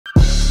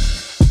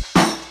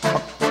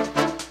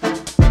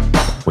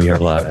We are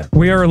live.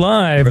 We are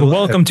live.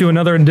 Welcome to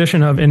another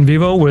edition of In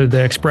Vivo with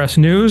the Express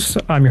News.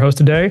 I'm your host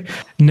today,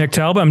 Nick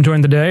Talbot. I'm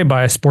joined today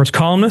by sports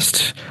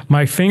columnist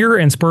Mike Finger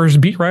and Spurs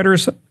beat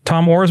writers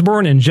Tom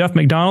Orsborn and Jeff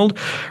McDonald.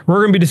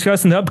 We're going to be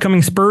discussing the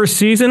upcoming Spurs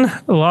season.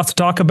 Lots to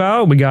talk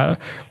about. We got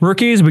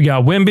rookies. We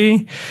got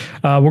Wemby.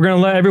 We're going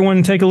to let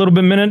everyone take a little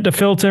bit minute to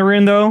filter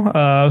in,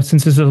 though,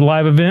 since this is a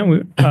live event.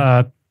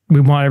 We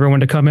want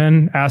everyone to come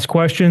in, ask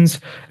questions.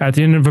 At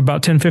the end of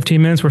about 10,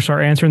 15 minutes, we'll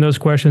start answering those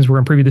questions.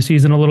 We're going to preview the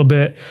season a little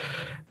bit.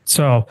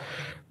 So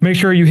make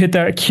sure you hit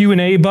that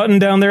Q&A button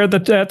down there at the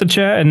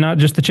chat, and not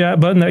just the chat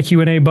button. That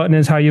Q&A button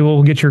is how you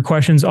will get your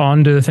questions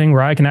onto the thing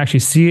where I can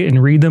actually see it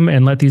and read them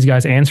and let these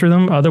guys answer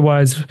them.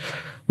 Otherwise,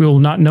 we will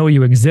not know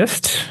you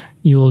exist.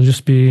 You will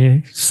just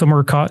be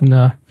somewhere caught in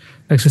the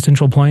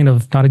existential plane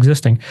of not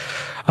existing.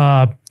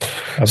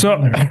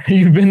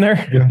 You've been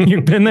there? Yeah.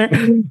 You've been there?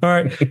 All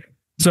right.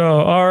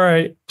 All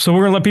right. So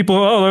we're gonna let people.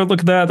 Oh,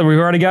 look at that! We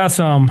already got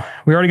some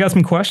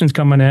questions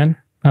coming in.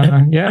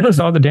 Yeah, I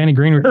saw the Danny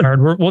Green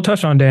retired. We'll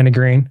touch on Danny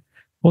Green.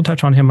 We'll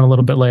touch on him a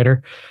little bit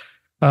later.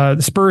 The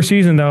Spurs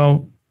season,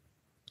 though.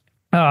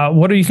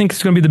 What do you think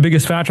is going to be the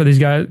biggest factor of these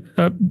guys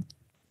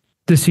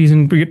this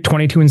season? We get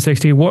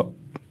 22-60. What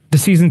the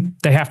season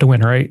they have to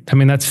win, right? I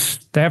mean,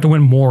 they have to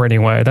win more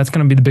anyway. That's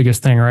going to be the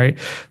biggest thing, right?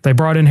 They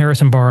brought in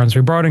Harrison Barnes.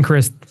 We brought in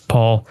Chris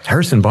Paul.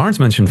 Harrison Barnes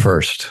mentioned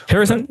first.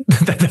 Harrison,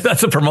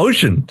 that's a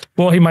promotion.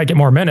 Well, he might get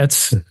more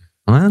minutes.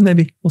 Well,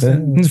 maybe. We'll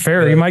see. It's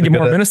fair. He might get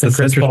more minutes than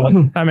Chris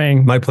Paul. I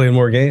mean, might play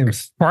more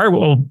games. Probably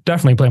will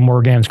definitely play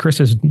more games.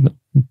 Chris is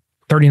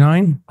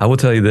 39. I will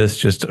tell you this: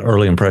 just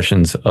early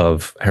impressions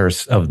of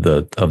Harris of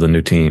the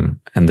new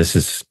team, and this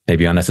is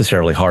maybe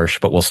unnecessarily harsh,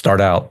 but we'll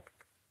start out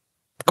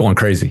going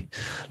crazy.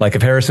 Like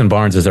if Harrison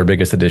Barnes is our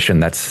biggest addition,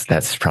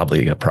 that's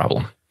probably a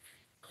problem.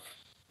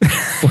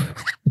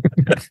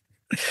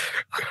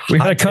 We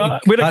had a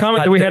comment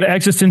that we had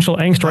existential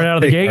angst right out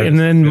of the gate, and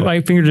then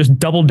Mike Finger just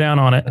doubled down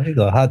on it. I think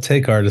a hot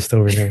take artist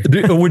over here.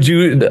 Would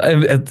you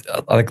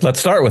let's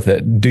start with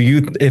it. Do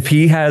you, if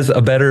he has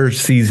a better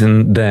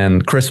season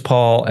than Chris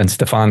Paul and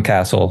Stephon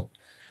Castle,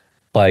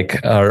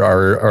 like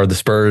are the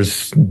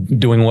Spurs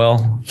doing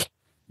well?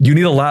 You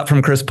need a lot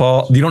from Chris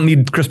Paul. You don't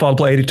need Chris Paul to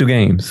play 82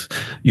 games.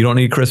 You don't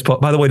need Chris Paul.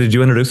 By the way, did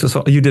you introduce us?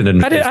 You did.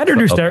 I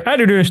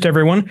introduced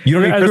everyone. You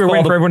don't need Chris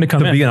Paul for everyone to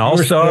come in. Be an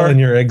all-star. In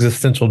your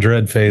existential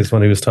dread phase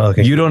when he was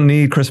talking. You don't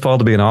need Chris Paul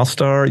to be an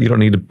all-star. You don't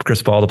need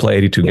Chris Paul to play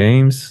 82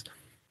 games.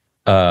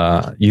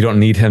 You don't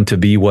need him to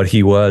be what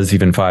he was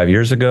even 5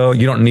 years ago.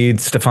 You don't need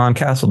Stephon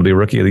Castle to be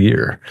Rookie of the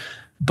Year.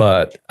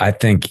 But I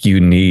think you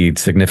need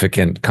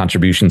significant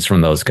contributions from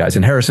those guys.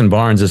 And Harrison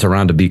Barnes is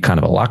around to be kind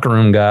of a locker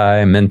room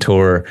guy,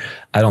 mentor.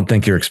 I don't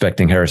think you're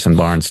expecting Harrison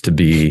Barnes to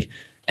be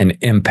an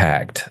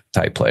impact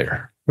type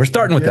player. We're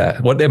starting with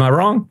that. What, am I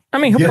wrong? I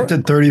mean, get to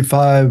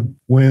 35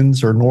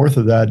 wins or north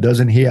of that.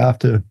 Doesn't he have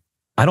to?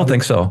 I don't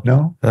think so.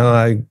 No,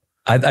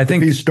 I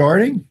think he's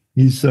starting.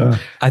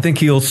 I think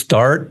he'll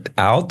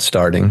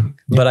starting,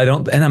 but I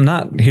don't, and I'm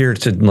not here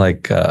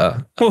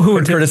to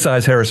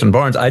criticize Harrison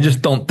Barnes. I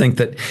just don't think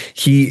that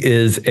he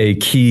is a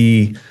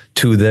key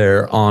to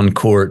their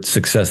on-court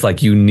success. I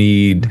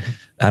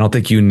don't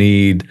think you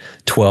need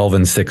 12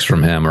 and 6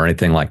 from him or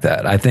anything like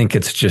that. I think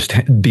it's just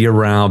be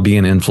around, be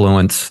an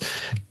influence,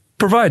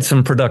 provide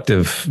some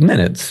productive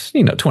minutes,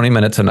 20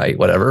 minutes a night,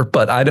 whatever.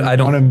 But I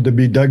don't want him to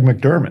be Doug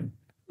McDermott.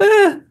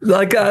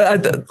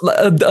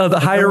 The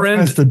higher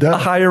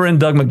end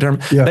Doug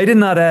McDermott. Yeah. They did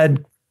not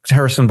add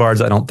Harrison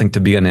Barnes, I don't think,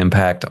 to be an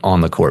impact on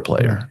the court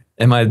player.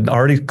 Am I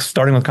already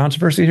starting with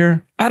controversy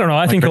here? I don't know.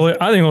 I think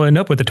we'll end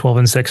up with the 12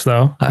 and 6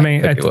 though. I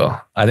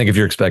think if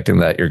you're expecting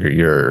that,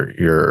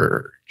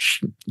 you're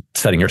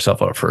setting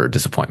yourself up for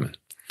disappointment.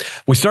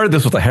 We started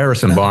this with a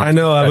Harrison Barnes. I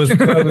know. I was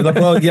like,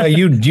 well, yeah,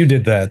 you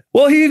did that.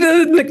 Well, he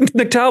did.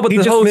 Nick Talbot. He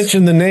just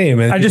mentioned the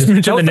name. I just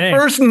mentioned the name.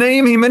 First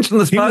name he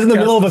mentioned. He was in the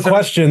middle of a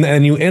question,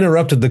 and you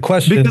interrupted the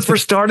question because we're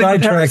starting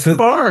with Harrison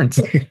Barnes.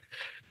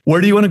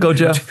 Where do you want to go,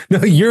 Jeff?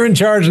 No, you're in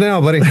charge now,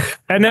 buddy.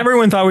 And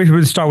everyone thought we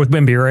would start with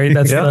Wemby, right?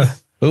 That's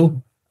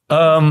who.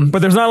 But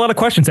there's not a lot of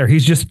questions there.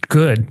 He's just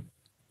good.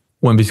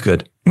 Wemby's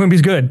good.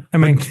 I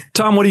mean,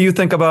 Tom, what do you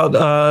think about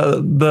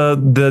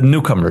the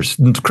newcomers?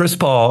 Chris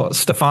Paul,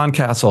 Stephon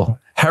Castle,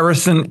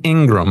 Harrison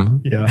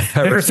Ingram,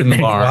 Harrison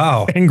Barnes.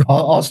 Wow.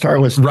 I'll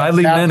start with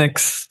Riley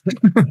Minix.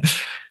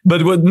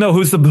 But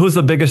who's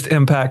the biggest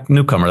impact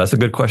newcomer? That's a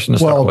good question to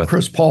start with.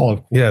 Chris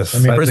Paul. Yes.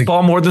 Chris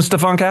Paul more than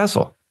Stephon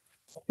Castle.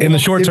 In the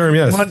short term,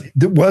 yes.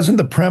 Wasn't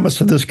the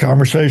premise of this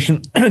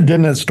conversation,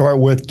 didn't it start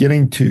with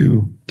getting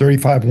to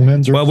 35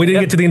 wins? Well, we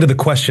didn't get to the end of the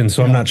question,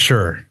 so I'm not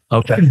sure.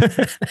 Okay.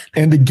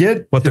 And to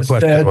get what the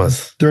question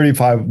was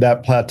 35,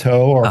 that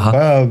plateau or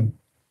above,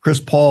 Chris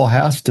Paul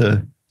has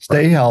to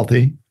stay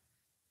healthy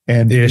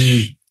and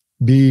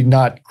be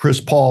not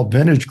Chris Paul,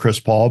 vintage Chris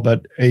Paul,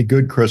 but a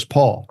good Chris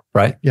Paul.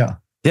 Right? Yeah.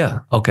 Yeah.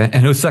 Okay.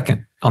 And who's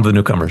second on the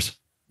newcomers?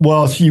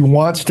 Well, so you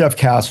want Steph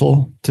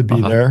Castle to be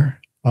there.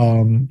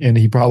 And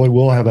he probably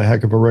will have a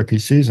heck of a rookie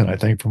season, I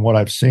think, from what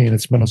I've seen.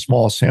 It's been a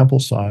small sample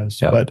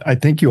size. Yep. But I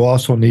think you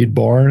also need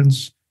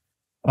Barnes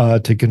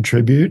to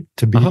contribute,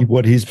 to be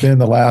what he's been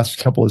the last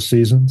couple of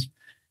seasons.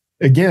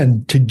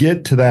 Again, to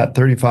get to that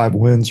 35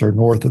 wins or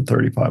north of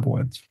 35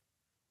 wins.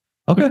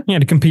 Okay. Yeah,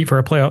 to compete for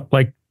a playoff,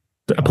 like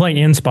a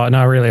play-in spot,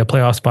 not really a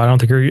playoff spot. I don't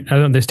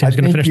think this team's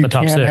going to finish in the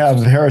top 6. You can't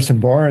have Harrison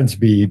Barnes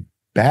be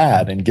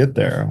bad and get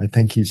there. I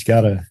think he's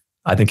got to.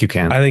 I think you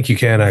can. I think you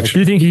can, actually. Do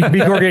you think he could be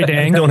Jorge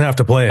Dang? Don't have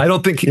to play it. I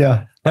don't think.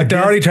 Like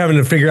they're already trying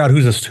to figure out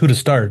who to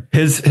start.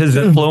 His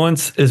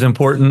influence is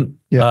important.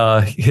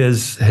 Yeah.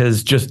 His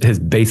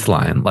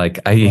baseline.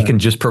 Like he can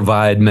just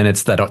provide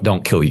minutes that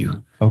don't kill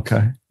you.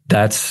 Okay.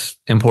 That's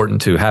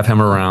important too. Have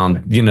him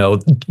around.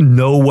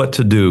 Know what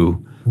to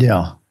do.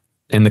 Yeah.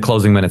 In the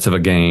closing minutes of a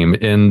game,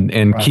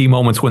 in key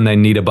moments when they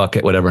need a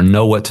bucket, whatever,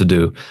 know what to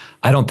do.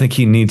 I don't think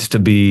he needs to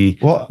be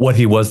what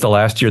he was the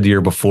last year, the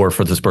year before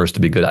for the Spurs to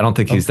be good. I don't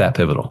think he's that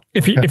pivotal.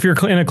 If you're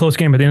in a close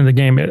game at the end of the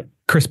game,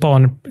 Chris Paul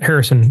and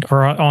Harrison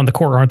are on the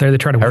court, aren't they? They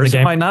try to win the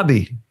game. Harrison might not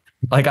be.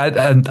 Like I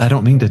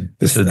don't mean to.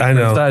 I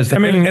know. I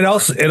mean, it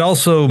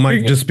also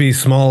might just be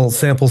small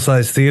sample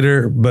size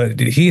theater, but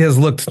he has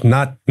looked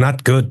not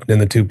good in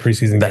the 2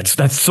 preseason games.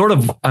 That's sort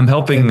of. I'm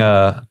helping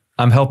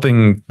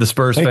the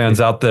Spurs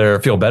fans out there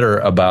feel better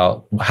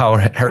about how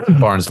Harrison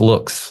Barnes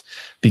looks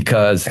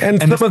because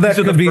some of that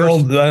could be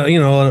old,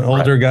 an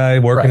older guy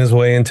working his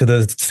way into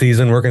the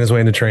season, working his way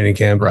into training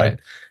camp. Right.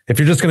 If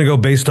you're just going to go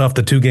based off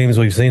the 2 games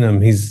we've seen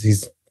him,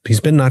 he's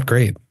been not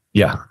great.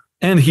 Yeah.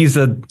 And he's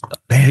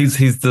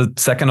the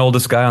second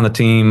oldest guy on the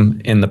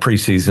team in the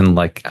preseason.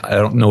 Like, I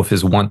don't know if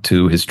his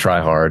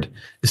try hard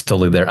is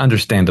totally there.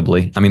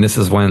 Understandably. I mean, this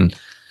is when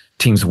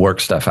teams work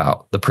stuff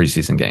out, the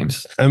preseason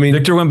games. I mean,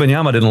 Victor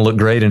Wembanyama didn't look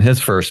great in his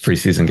first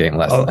preseason game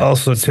last night.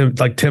 Also,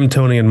 Tim,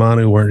 Tony, and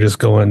Manu weren't just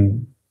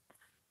going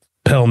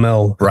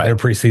pell-mell in their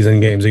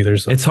preseason games either.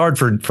 So. It's hard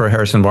for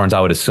Harrison Barnes,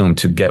 I would assume,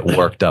 to get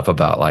worked up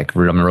about, like,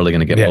 I'm really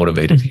going to get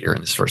motivated here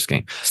in this first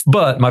game.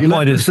 But my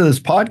point is... to this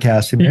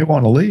podcast, he may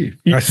want to leave.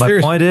 My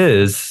point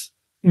is...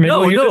 Maybe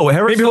he'll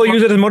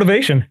use it as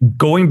motivation.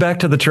 Going back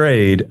to the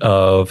trade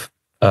of...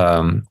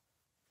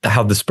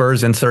 how the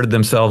Spurs inserted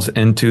themselves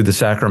into the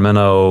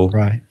Sacramento,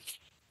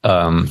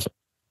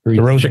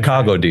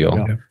 Chicago deal.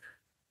 Yeah.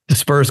 The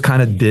Spurs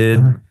kind of did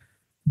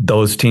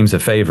those teams a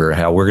favor.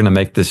 How we're going to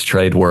make this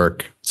trade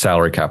work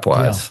salary cap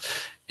wise,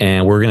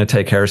 and we're going to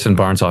take Harrison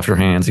Barnes off your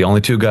hands. The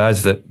only 2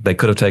 guys that they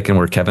could have taken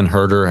were Kevin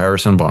Huerter,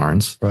 Harrison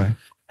Barnes. Right.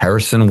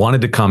 Harrison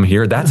wanted to come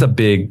here. That's a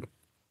big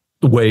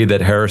way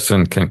that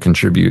Harrison can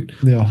contribute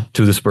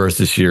to the Spurs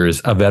this year.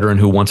 Is a veteran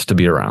who wants to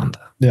be around.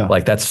 Yeah,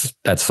 like that's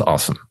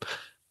awesome.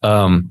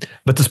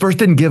 But the Spurs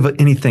didn't give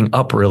anything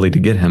up really to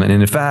get him. And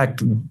in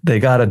fact, they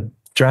got a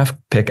draft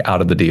pick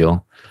out of the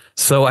deal.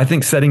 So I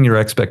think setting your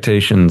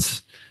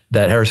expectations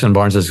that Harrison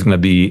Barnes is going to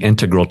be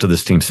integral to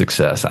this team's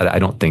success. I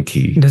don't think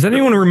he... Does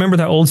anyone remember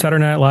that old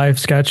Saturday Night Live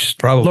sketch?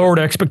 Probably. Lowered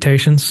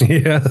Expectations.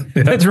 Yeah.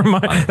 That's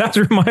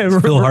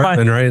Phil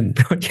Hartman,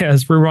 right?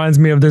 Yes, reminds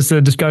me of this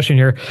discussion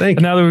here.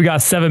 Now that we've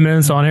got 7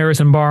 minutes on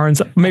Harrison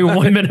Barnes, maybe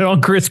 1 minute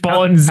on Chris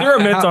Paul, and 0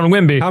 minutes on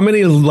Wemby. How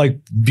many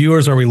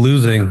viewers are we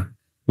losing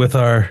with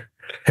our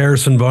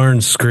Harrison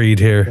Barnes screed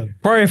here?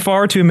 Probably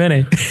far too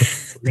many.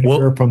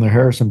 We're from the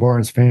Harrison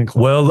Barnes fan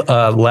club.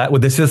 Well,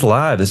 this is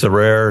live. This is a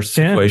rare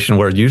situation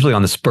where usually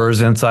on the Spurs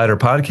Insider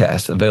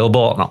podcast,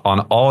 available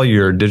on all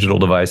your digital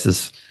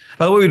devices.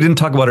 By the way, we didn't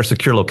talk about our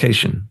secure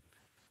location.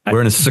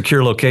 We're in a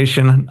secure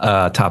location,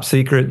 top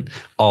secret,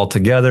 all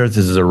together. This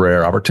is a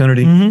rare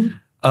opportunity.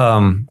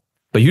 Mm-hmm.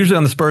 But usually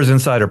on the Spurs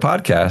Insider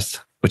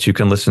podcast, which you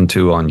can listen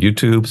to on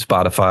YouTube,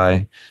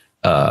 Spotify,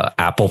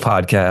 Apple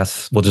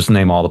Podcasts. We'll just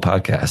name all the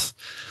podcasts.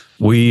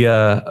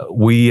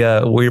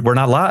 We're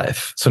not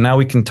live. So now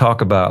we can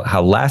talk about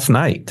how last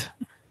night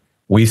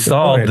we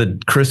saw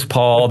the Chris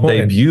Paul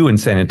debut in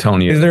San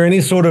Antonio. Is there any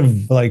sort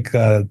of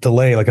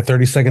delay, like a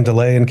 30-second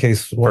delay in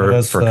case one of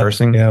us... For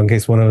cursing? Yeah, in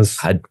case one of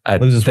us I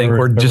think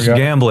we're just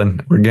gambling.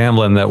 We're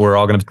gambling that we're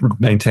all going to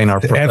maintain our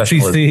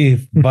professionalism.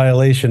 FCC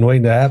violation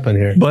waiting to happen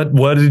here. But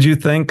what did you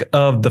think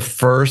of the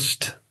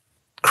first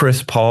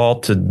Chris Paul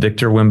to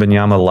Victor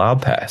Wembanyama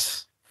lob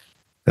pass?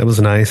 That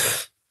was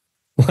nice.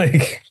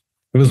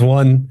 It was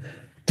one.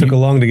 Took a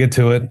long to get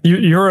to it.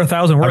 You were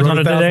 1,000 words on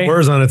it today.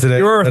 Words on it today.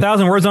 You were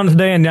 1,000 words on it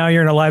today, and now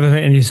you're in a live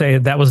event, and you say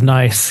that was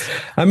nice.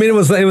 I mean, it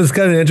was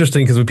kind of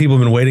interesting because people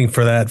have been waiting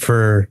for that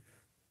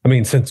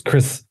since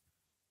Chris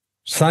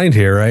signed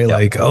here, right?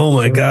 Yeah. Oh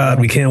my God,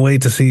 we can't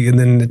wait to see. And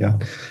then,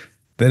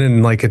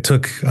 it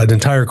took an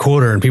entire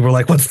quarter, and people were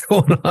like, "What's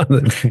going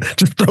on?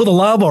 Just throw the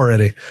lob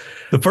already."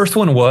 The first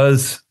one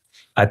was,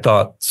 I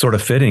thought, sort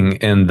of fitting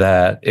in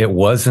that it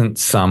wasn't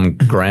some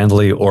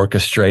grandly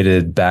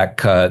orchestrated back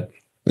cut,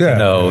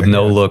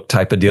 no look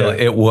type of deal.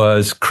 Yeah. It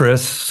was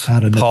Chris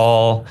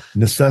Paul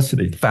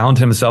necessity found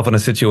himself in a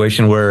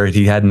situation where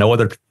he had no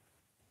other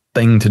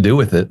thing to do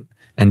with it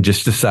and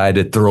just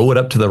decided throw it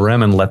up to the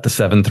rim and let the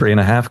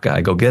 7'3.5"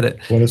 guy go get it.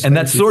 And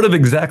that's sort of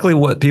exactly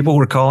what people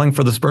were calling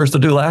for the Spurs to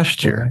do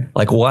last year.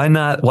 Right. Why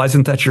not? Why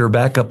isn't that your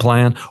backup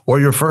plan or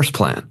your first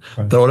plan?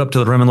 Right. Throw it up to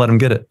the rim and let him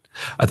get it.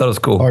 I thought it was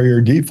cool. Or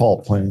your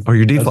default plan.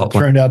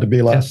 Turned out to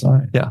be last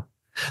night. Yeah.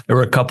 There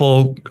were a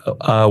couple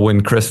when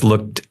Chris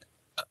looked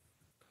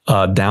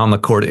down the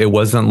court. It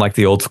wasn't like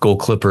the old school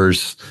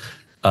Clippers,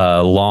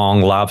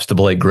 long lobs to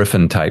Blake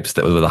Griffin types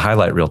that was the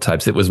highlight reel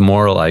types. It was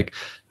more like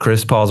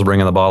Chris Paul's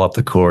bringing the ball up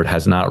the court,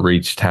 has not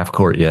reached half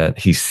court yet.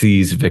 He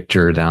sees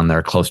Victor down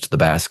there close to the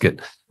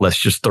basket. Let's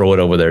just throw it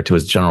over there to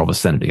his general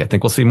vicinity. I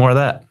think we'll see more of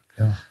that.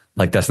 Yeah.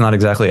 Like that's not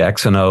exactly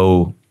X and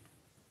O,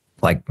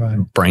 like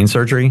brain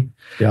surgery.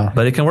 Yeah.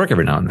 But it can work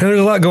every now and then. And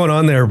there's a lot going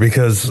on there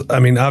because,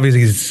 I mean,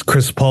 obviously he's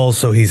Chris Paul,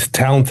 so he's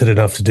talented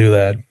enough to do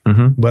that.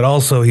 But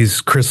also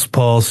he's Chris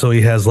Paul, so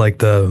he has like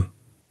the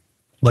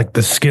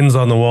skins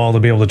on the wall to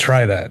be able to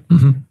try that.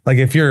 Like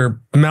if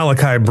you're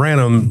Malachi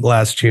Branham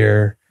last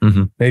year,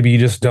 maybe you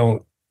just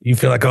don't, you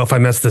feel like, oh, if I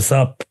mess this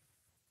up,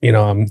 you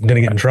know, I'm going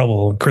to get in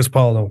trouble. Chris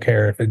Paul don't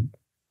care if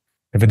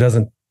it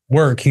doesn't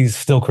work, he's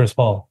still Chris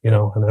Paul, you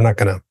know, and they're not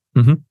going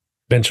to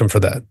bench him for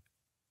that.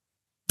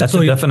 That's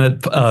So a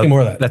definite. more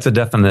of that. That's a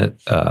definite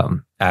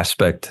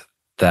aspect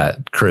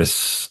that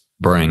Chris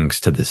brings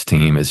to this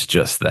team. Is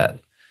just that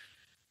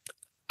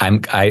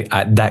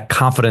that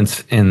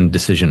confidence in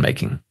decision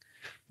making,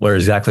 where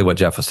exactly what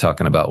Jeff was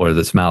talking about, whether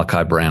it's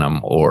Malachi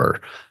Branham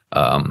or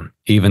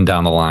even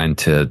down the line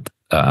to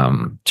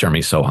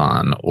Jeremy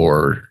Sohan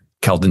or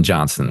Keldon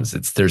Johnson's.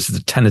 There's the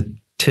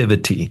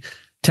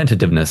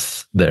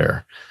tentativeness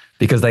there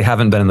because they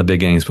haven't been in the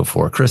big games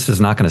before. Chris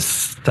is not going to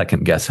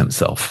second guess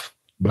himself.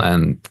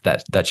 And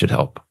that should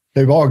help.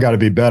 They've all got to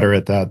be better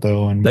at that,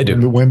 though. And they do.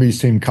 Wemby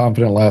seemed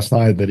confident last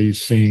night that he's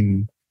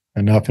seen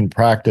enough in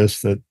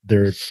practice that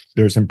there's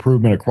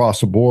improvement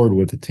across the board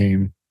with the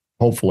team,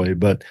 hopefully.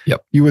 But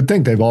you would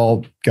think they've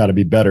all got to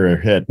be better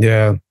at hit.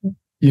 Yeah.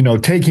 You know,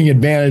 taking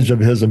advantage of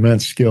his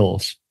immense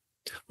skills.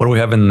 What do we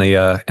have in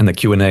the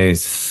Q&A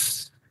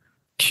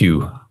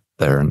queue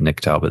there,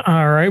 Nick Talbot?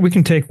 All right, we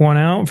can take one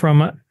out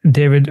from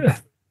David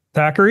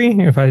Thackeray,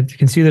 if I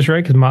can see this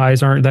right, because my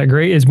eyes aren't that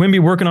great. Is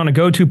Wemby working on a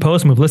go-to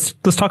post move? Let's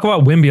talk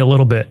about Wemby a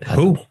little bit.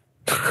 Who?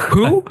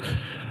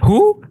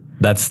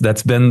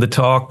 That's been the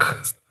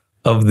talk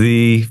of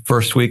the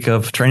first week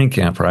of training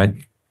camp, right?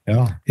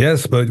 Yeah.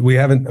 Yes, but we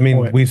haven't. I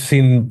mean, we've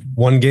seen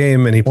one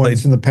game and he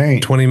played in the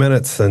paint 20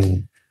 minutes.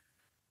 And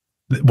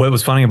what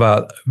was funny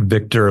about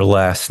Victor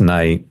last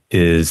night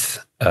is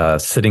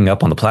sitting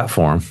up on the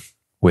platform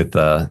with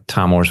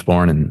Tom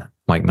Orsborn and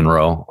Mike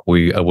Monroe.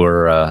 We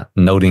were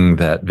noting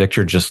that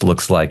Victor just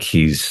looks like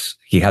he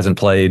hasn't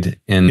played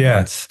in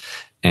months,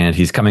 and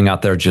he's coming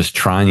out there just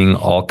trying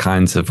all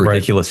kinds of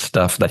ridiculous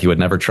stuff that he would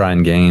never try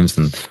in games.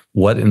 And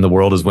what in the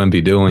world is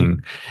Wemby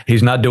doing?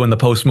 He's not doing the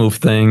post move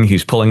thing.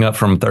 He's pulling up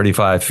from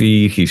 35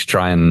 feet. He's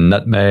trying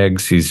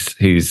nutmegs.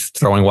 He's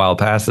throwing wild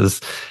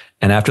passes.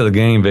 And after the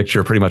game,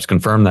 Victor pretty much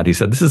confirmed that. He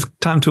said, "This is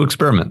time to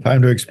experiment.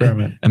 Time to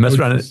experiment." And mess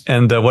around.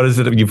 And what is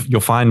it?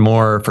 You'll find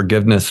more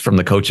forgiveness from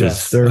the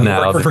coaches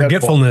now.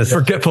 Forgetfulness.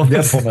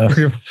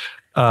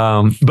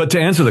 But to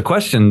answer the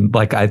question,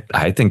 like I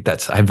think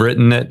I've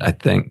written it. I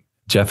think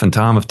Jeff and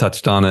Tom have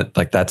touched on it.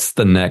 Like that's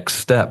the next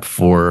step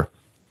for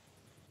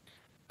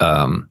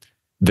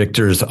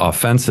Victor's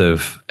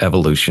offensive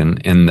evolution.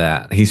 In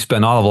that he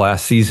spent all of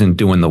last season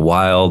doing the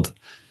wild.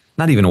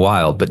 Not even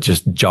wild, but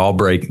just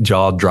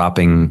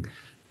jaw-dropping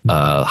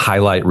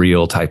highlight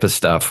reel type of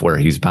stuff where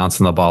he's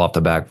bouncing the ball off the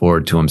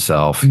backboard to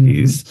himself.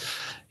 He's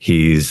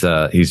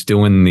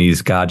doing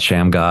these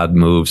sham God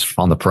moves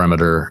on the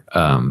perimeter.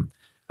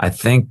 I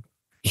think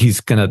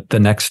the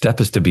next step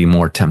is to be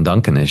more Tim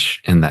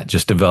Duncan-ish in that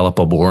just develop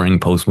a boring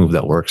post move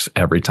that works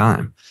every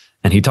time.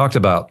 And he talked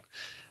about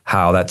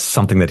how that's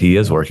something that he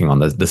is working on,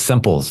 the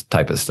simples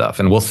type of stuff.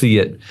 And we'll see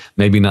it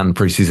maybe not in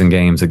preseason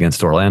games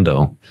against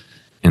Orlando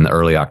in the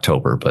early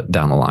October, but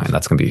down the line,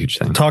 that's going to be a huge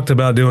thing. Talked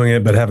about doing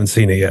it, but haven't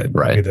seen it yet.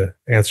 Right. Maybe the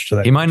answer to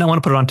that. He might not want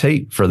to put it on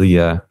tape for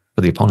the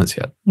opponents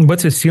yet.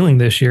 What's his ceiling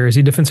this year? Is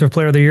he Defensive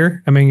Player of the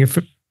Year? I mean, if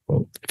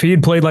he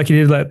had played like he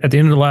did at the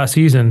end of the last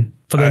season,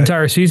 for the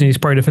entire season, he's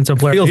probably Defensive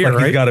Player of the Year,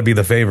 Feels like he's got to be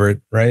the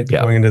favorite, right?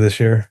 Yeah. Going into this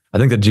year. I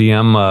think the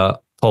GM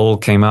poll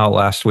came out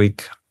last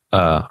week,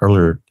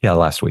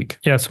 last week.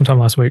 Yeah, sometime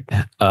last week.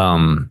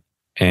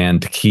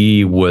 And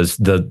he was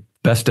the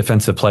best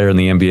defensive player in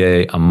the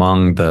NBA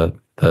among the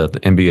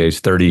NBA's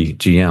 30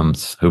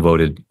 GMs who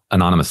voted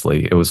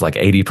anonymously. It was like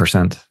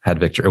 80% had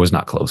Victor. It was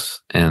not close.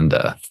 And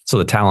so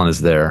the talent is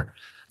there.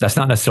 That's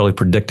not necessarily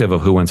predictive of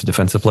who wins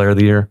Defensive Player of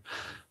the Year,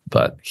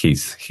 but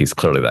he's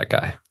clearly that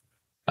guy.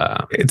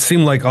 It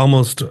seemed like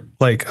almost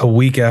like a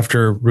week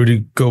after Rudy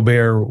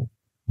Gobert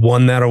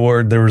won that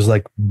award, there was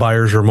like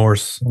buyer's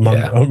remorse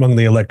among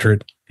the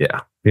electorate.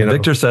 Yeah. You know?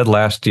 Victor said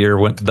last year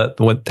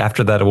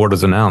after that award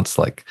was announced,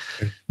 like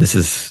this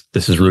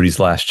is Rudy's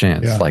last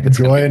chance. Yeah. Like it's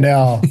enjoy it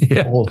now,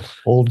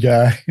 old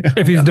guy.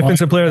 If he's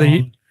Defensive Player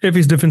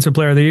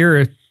of the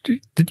Year, do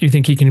you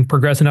think he can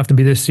progress enough to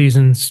be this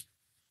season's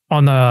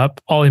on the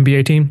All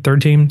NBA team,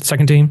 third team,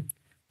 second team?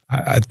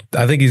 I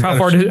think he's how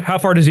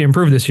far does he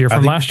improve this year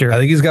from last year? I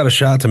think he's got a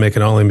shot to make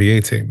an All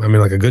NBA team. I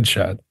mean, like a good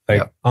shot.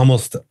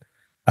 Almost.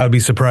 I would be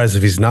surprised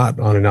if he's not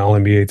on an All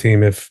NBA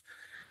team if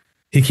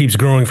he keeps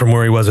growing from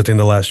where he was at the end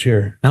of last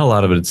year. And a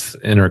lot of it's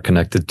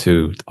interconnected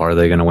to, are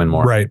they going to win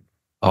more? Right.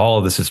 All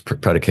of this is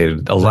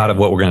predicated. A lot of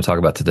what we're going to talk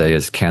about today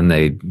is, can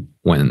they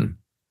win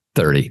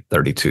 30,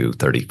 32,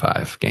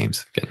 35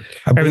 games again.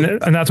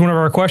 And that's one of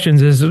our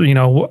questions is,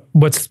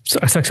 what's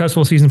a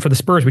successful season for the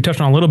Spurs? We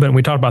touched on a little bit and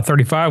we talked about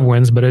 35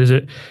 wins, but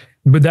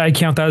would that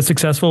count that as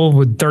successful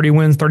with 30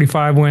 wins,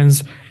 35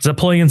 wins? Is it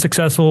play-in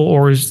successful,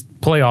 or is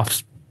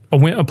playoffs a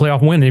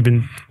playoff win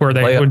even where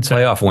they would say?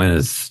 Playoff win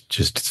is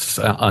just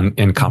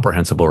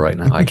incomprehensible right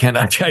now. I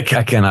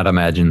cannot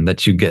imagine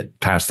that you get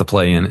past the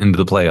play-in into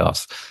the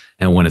playoffs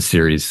and win a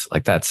series.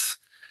 Like that's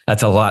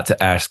a lot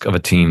to ask of a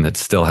team that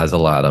still has a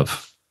lot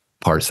of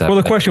parts. Well,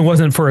 the question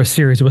wasn't for a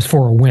series; it was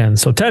for a win.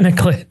 So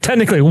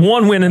technically,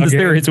 one win in the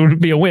series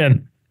would be a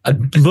win.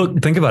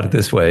 Think about it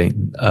this way: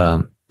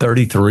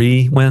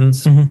 33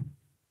 wins. Mm-hmm.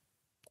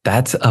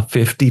 That's a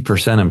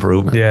 50%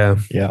 improvement. Yeah.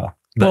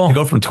 To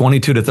go from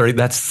 22 to 30,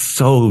 that's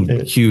so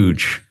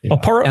huge. Yeah.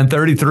 And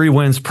 33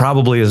 wins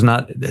probably is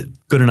not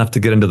good enough to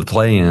get into the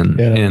play-in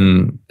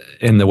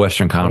in the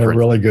Western Conference. A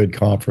really good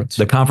conference.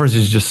 The conference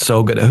is just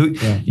so good.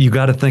 You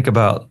got to think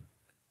about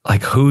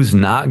like who's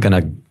not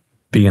going to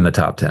be in the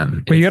top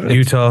 10. Well, you got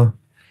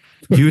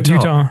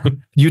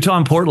Utah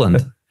and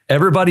Portland.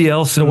 Everybody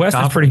else in the West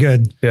is pretty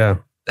good. Yeah.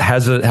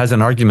 Has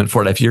an argument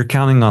for it. If you're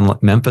counting on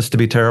Memphis to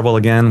be terrible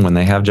again when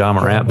they have Ja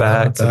Morant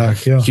back,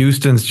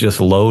 Houston's just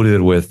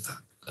loaded with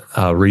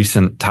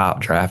recent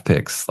top draft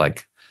picks.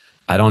 Like,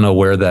 I don't know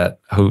where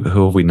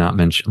who have we not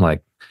mentioned?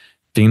 Like,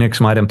 Phoenix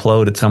might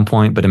implode at some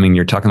point, but I mean,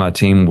 you're talking about a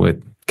team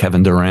with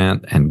Kevin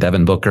Durant and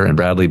Devin Booker and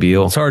Bradley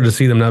Beal. It's hard to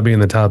see them not being in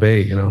the top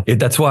 8,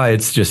 That's why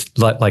it's just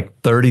like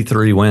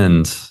 33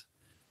 wins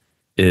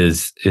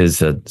is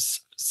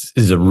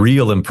a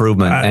real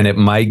improvement, and it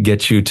might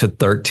get you to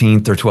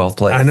 13th or 12th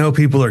place. I know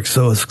people are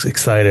so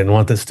excited and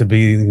want this to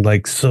be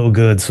like so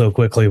good so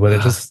quickly, but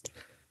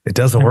it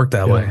doesn't work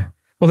that way.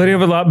 Well, they do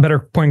have a lot better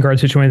point guard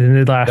situation than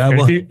they did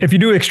last year. If you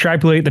do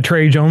extrapolate the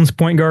Trey Jones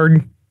point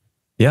guard,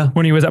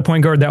 when he was at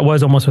point guard, that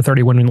was almost a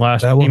 30 win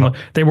last year.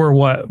 They were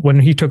when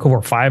he took over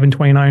 5 and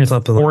 29,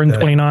 4 and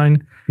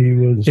 29.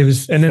 It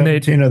was, and then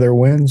 17 of their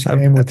wins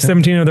came.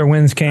 17 of their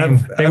wins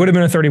came. They would have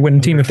been a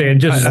 30-win team if they had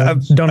just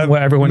done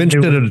what everyone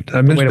did.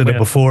 I mentioned it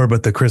before,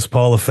 but the Chris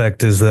Paul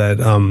effect is that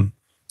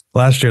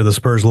last year the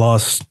Spurs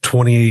lost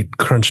 28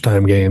 crunch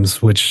time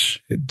games,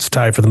 which it's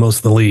tied for the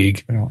most in the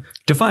league. Yeah.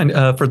 Define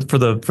for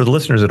the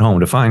listeners at home.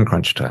 Define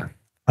crunch time.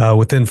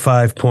 Within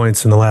 5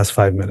 points in the last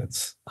 5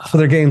 minutes. So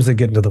they're games that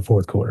get into the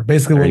fourth quarter.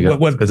 Basically,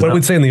 what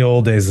we'd say in the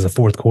old days is a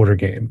fourth quarter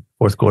game.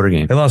 Fourth quarter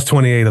game. They lost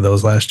 28 of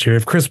those last year.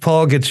 If Chris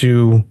Paul gets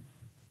you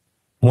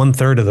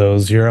 1/3 of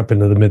those, you're up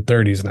into the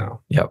mid-30s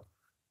now. Yep.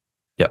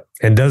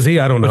 And does he?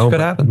 I don't know. Could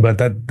happen. But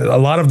a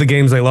lot of the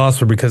games they lost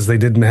were because they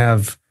didn't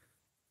have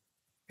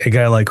a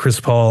guy like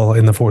Chris Paul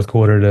in the fourth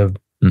quarter to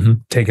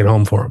take it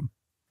home for him.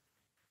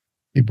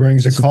 He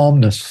brings a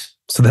calmness.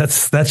 So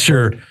that's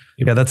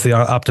the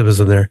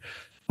optimism there.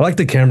 I like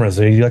the cameras.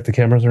 Do you like the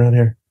cameras around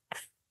here?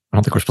 I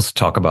don't think we're supposed to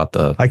talk about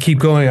the... I keep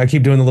doing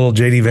the little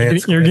JD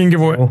Vance. You're going to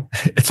give away...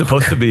 It's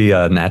supposed to be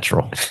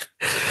natural.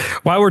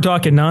 While we're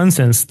talking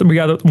nonsense, we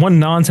got one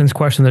nonsense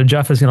question that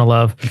Jeff is going to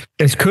love.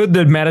 Is could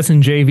the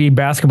Madison JV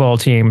basketball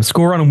team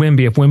score on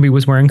Wemby if Wemby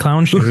was wearing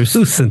clown shoes?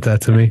 Who sent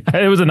that to me?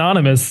 It was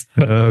anonymous.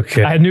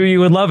 Okay. I knew you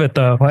would love it,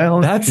 though.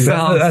 Well, that's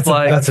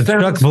a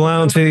Chuck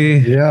Blount.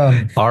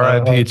 Yeah.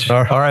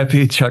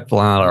 R.I.P. Chuck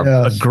Blount,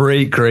 a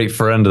great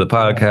friend of the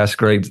podcast,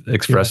 great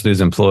Express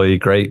News employee,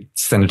 great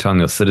San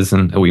Antonio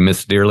citizen who we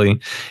miss dearly.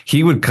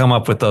 He would come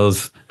up with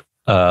those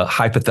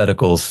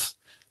hypotheticals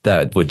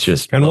that would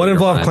just... And one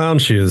involved clown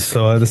shoes.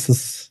 So this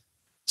is...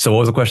 So what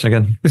was the question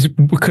again?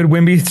 Could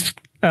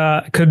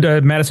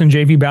Madison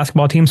JV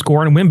basketball team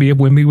score on Wemby if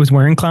Wemby was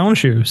wearing clown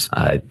shoes?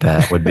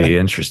 That would be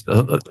interesting.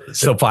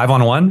 So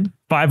 5-on-1?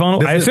 I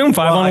assume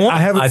 5-on-1.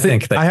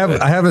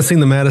 I haven't seen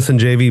the Madison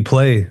JV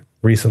play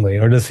recently.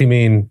 Or does he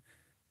mean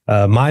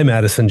my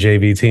Madison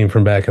JV team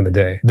from back in the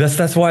day?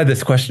 That's why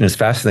this question is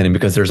fascinating,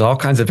 because there's all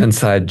kinds of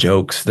inside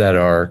jokes that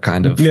are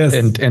kind of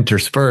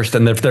interspersed,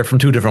 and they're from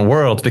two different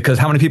worlds. Because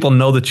how many people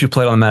know that you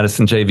played on the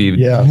Madison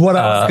JV what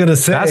I was going to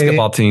say,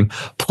 basketball team,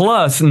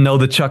 plus know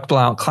the Chuck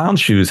Blount clown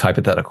shoes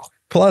hypothetical?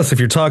 Plus, if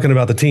you're talking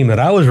about the team that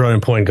I was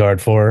running point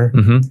guard for,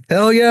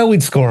 hell yeah,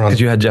 we'd score on.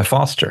 Because you had Jeff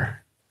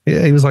Foster.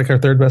 Yeah, he was like our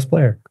third best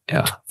player.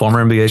 Yeah,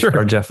 former NBA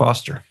star Jeff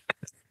Foster.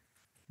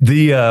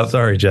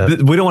 Sorry,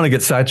 Jeff. We don't want to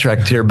get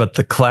sidetracked here, but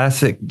the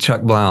classic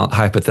Chuck Blount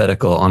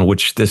hypothetical on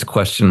which this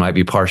question might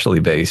be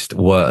partially based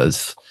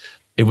was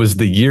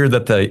the year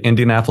that the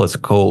Indianapolis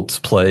Colts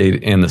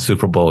played in the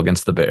Super Bowl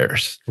against the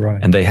Bears. Right.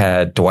 And they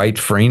had Dwight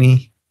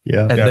Freeney.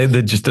 Yeah. And they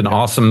did just an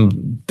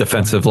awesome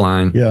defensive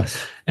line.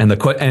 Yes.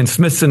 And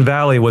Smithson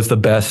Valley was the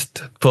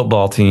best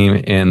football team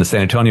in the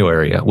San Antonio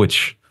area,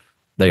 which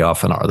they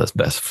often are the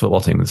best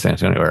football team in the San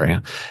Antonio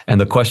area.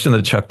 And the question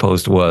that Chuck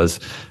posed was,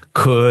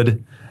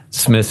 could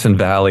Smithson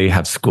Valley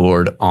have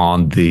scored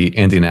on the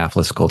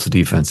Indianapolis Colts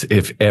defense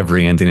if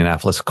every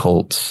Indianapolis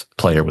Colts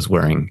player was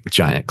wearing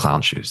giant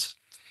clown shoes?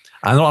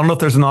 I don't know if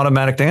there's an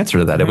automatic answer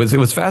to that. It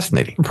was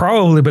fascinating.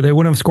 Probably, but they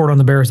wouldn't have scored on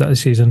the Bears that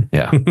season.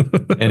 Yeah.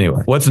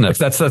 Anyway, what's next?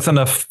 That's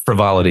enough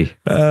frivolity.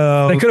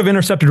 They could have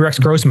intercepted Rex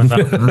Grossman,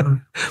 though.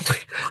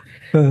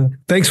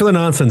 Thanks for the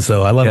nonsense,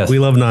 though. I love it. We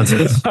love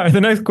nonsense. All right,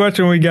 the next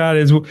question we got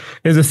is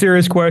a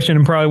serious question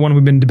and probably one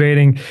we've been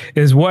debating.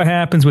 Is what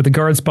happens with the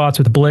guard spots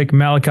with Blake,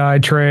 Malachi,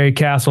 Trey,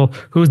 Castle?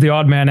 Who's the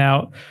odd man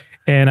out?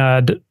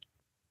 And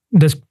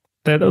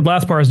the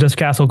last part is, does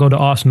Castle go to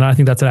Austin? I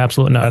think that's an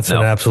absolute no. That's an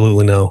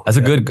absolutely no. That's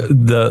a good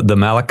the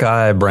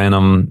Malachi,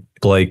 Branham,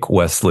 Blake,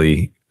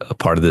 Wesley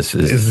part of this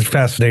is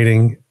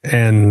fascinating,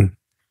 and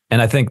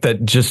I think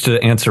that just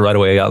to answer right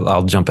away,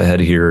 I'll jump ahead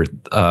here.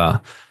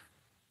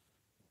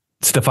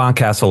 Stephon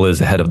Castle is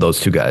ahead of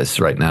those two guys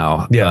right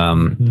now. Yeah.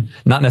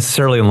 Not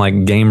necessarily in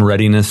like game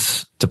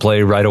readiness to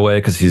play right away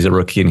because he's a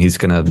rookie and he's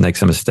going to make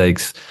some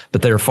mistakes,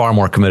 but they're far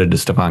more committed to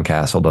Stephon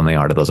Castle than they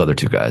are to those other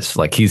two guys.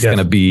 Like he's going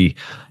to be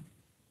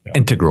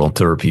integral,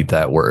 to repeat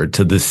that word,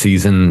 to this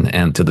season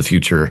and to the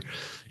future.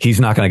 He's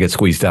not going to get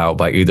squeezed out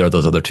by either of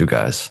those other two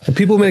guys.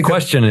 People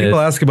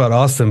ask about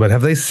Austin, but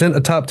have they sent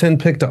a top 10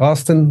 pick to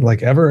Austin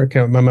like ever?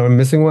 Am I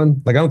missing one?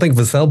 Like I don't think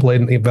Vassell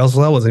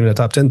wasn't even a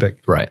top 10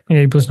 pick. Right. Yeah,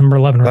 he was number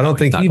 11. Right? I don't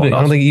think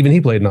even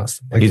he played in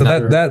Austin. Like,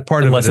 so that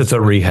part unless of it's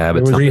a rehab.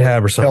 It's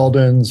rehab or something.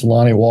 Keldons,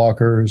 Lonnie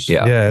Walkers.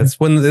 Yeah. It's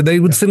when they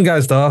would send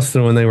guys to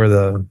Austin when they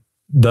were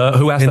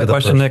who asked that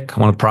question, Nick? I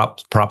want to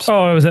props.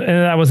 Oh,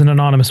 that was an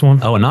anonymous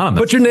one. Oh, anonymous.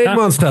 Put your name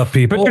on stuff,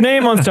 people. Put your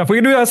name on stuff.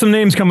 We do have some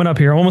names coming up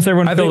here. Almost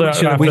everyone filled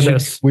out after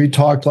this. We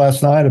talked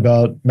last night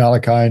about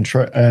Malachi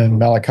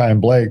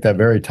and Blake, that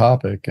very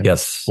topic. And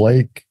yes.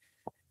 Blake,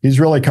 he's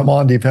really come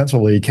on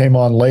defensively. He came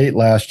on late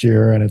last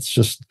year, and it's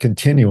just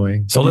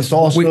continuing. So he's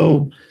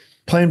also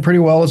playing pretty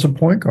well as a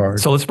point guard.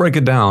 So let's break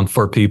it down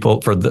for people.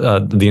 For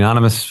the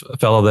anonymous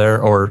fellow there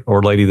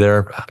or lady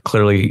there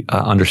clearly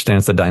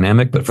understands the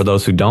dynamic, but for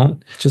those who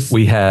don't,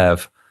 we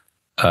have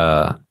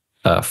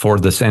for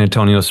the San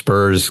Antonio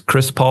Spurs,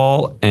 Chris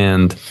Paul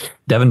and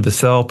Devin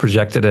Vassell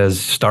projected as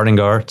starting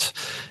guards.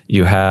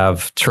 You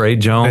have Trey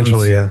Jones.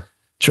 Eventually, yeah.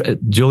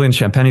 Julian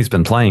Champagne's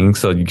been playing,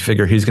 so you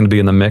figure he's going to be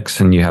in the mix,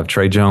 and you have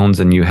Trey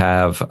Jones and you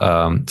have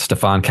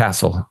Stephon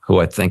Castle, who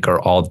I think are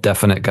all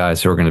definite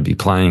guys who are going to be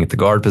playing at the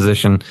guard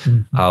position.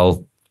 Mm-hmm.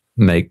 I'll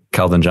make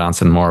Keldon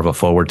Johnson more of a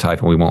forward type,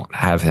 and we won't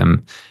have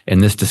him in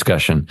this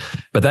discussion.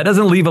 But that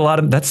doesn't leave a lot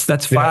of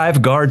that's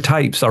five guard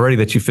types already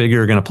that you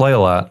figure are going to play a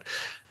lot.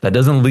 That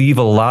doesn't leave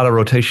a lot of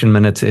rotation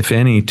minutes, if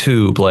any,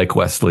 to Blake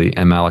Wesley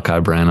and Malachi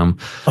Branham.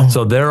 Oh.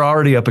 So they're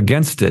already up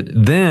against it.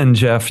 Then,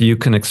 Jeff, you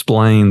can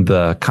explain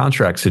the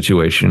contract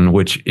situation,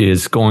 which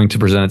is going to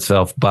present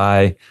itself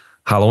by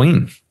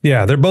Halloween.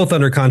 Yeah, they're both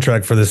under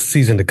contract for this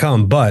season to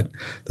come, but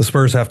the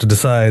Spurs have to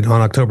decide on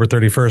October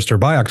 31st or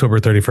by October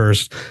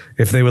 31st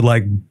if they would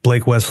like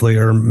Blake Wesley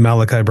or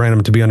Malachi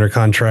Branham to be under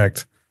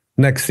contract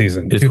next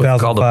season. It's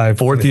called a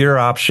fourth-year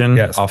option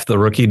off the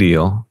rookie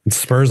deal. It's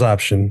Spurs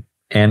option.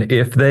 And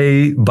if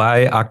they,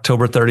 by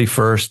October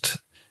 31st,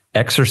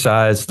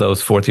 exercise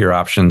those fourth-year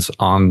options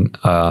on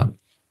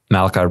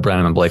Malachi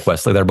Branham and Blake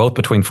Wesley, they're both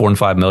between $4 and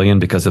 $5 million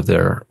because of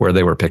where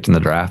they were picked in the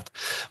draft.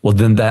 Well,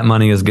 then that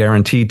money is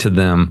guaranteed to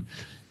them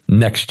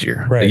next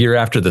year, the year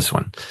after this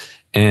one.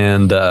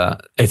 And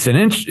it's an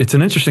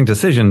interesting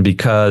decision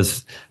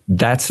because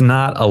that's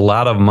not a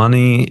lot of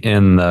money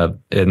in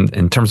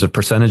terms of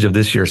percentage of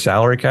this year's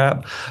salary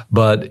cap.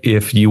 But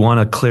if you want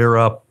to clear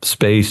up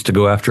space to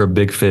go after a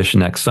big fish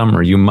next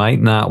summer, you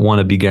might not want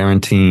to be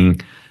guaranteeing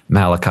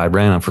Malachi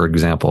Branham, for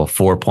example,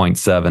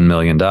 $4.7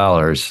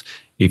 million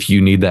if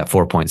you need that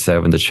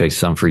 4.7 to chase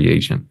some free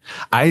agent.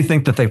 I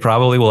think that they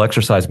probably will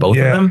exercise both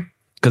of them,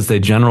 because they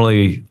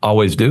generally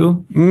always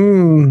do,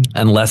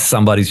 unless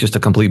somebody's just a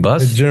complete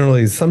bust. They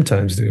generally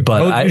sometimes do.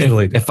 But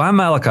if I'm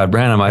Malachi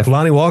Branham, if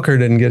Lonnie Walker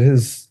didn't get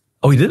his,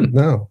 he didn't.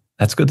 No,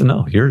 that's good to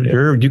know.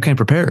 You came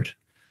prepared.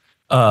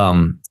 If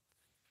I'm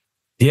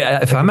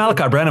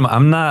Malachi Branham,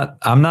 I'm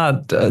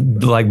not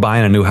like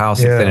buying a new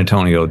house in San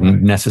Antonio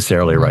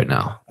necessarily right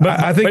now. But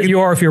I think you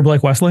are if you're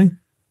Blake Wesley.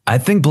 I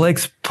think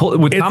Blake's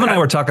Tom and I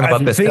were talking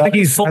about this. I think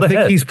he's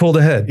pulled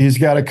ahead. He's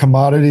got a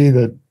commodity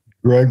that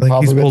Greg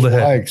Popovich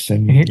likes,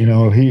 and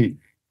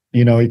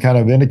he kind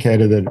of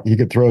indicated that he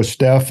could throw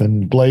Steph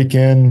and Blake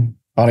in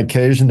on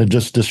occasion to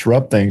just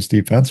disrupt things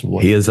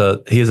defensively. He is an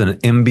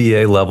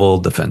NBA level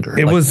defender.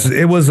 It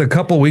was a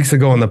couple weeks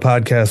ago on the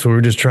podcast where we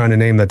were just trying to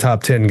name the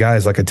top 10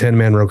 guys, like a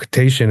 10-man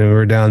rotation, and we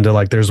were down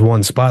to there's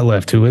one spot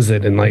left. Who is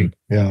it? And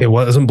it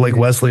wasn't Blake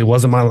Wesley. It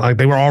wasn't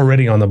they were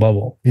already on the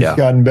bubble. He's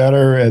gotten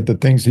better at the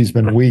things he's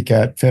been weak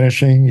at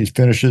finishing. He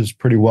finishes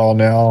pretty well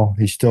now.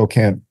 He still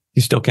can't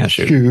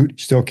shoot.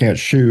 Still can't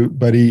shoot,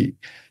 but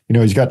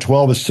he's got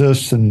 12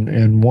 assists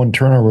and one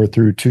turnover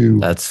through two.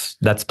 That's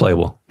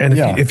playable. And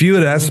if you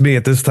had asked me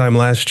at this time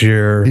last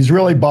year, he's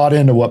really bought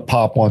into what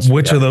Pop wants.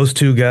 Which of those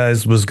two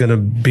guys was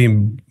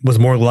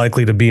more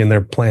likely to be in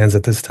their plans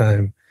at this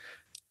time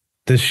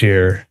this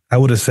year, I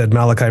would have said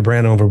Malachi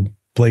Branham over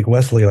Blake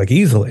Wesley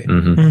easily.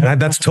 Mm-hmm.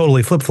 And that's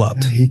totally flip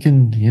flopped. He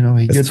can, he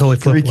gets totally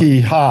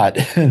freaky hot,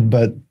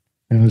 but.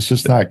 And it's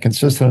just not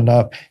consistent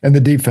enough, and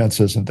the defense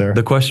isn't there.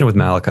 The question with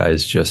Malachi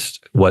is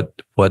just what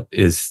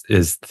is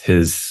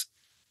his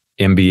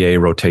NBA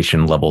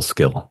rotation level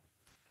skill,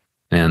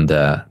 and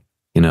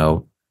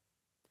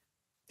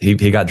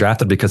he got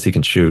drafted because he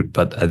can shoot,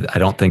 but I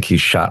don't think he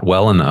shot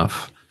well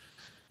enough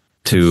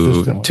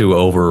to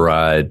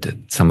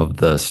override some of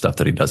the stuff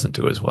that he doesn't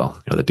do as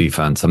well. The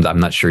defense. I'm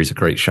not sure he's a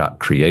great shot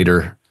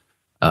creator.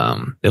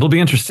 It'll be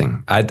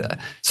interesting.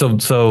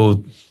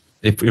 So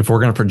if we're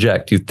going to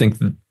project, do you think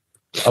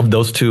of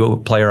those two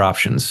player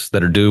options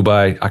that are due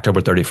by October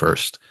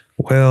 31st?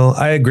 Well,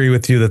 I agree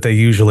with you that they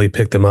usually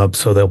pick them up,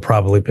 so they'll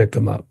probably pick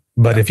them up.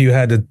 But if you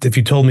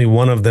told me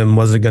one of them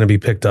wasn't going to be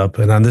picked up,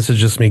 and this is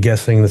just me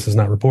guessing, this is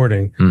not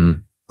reporting,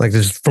 like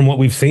just from what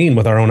we've seen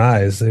with our own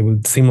eyes, it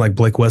would seem like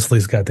Blake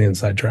Wesley's got the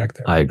inside track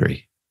there. I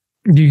agree.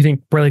 Do you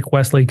think Blake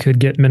Wesley could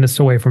get minutes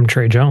away from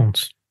Trey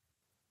Jones?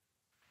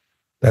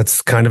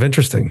 That's kind of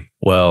interesting.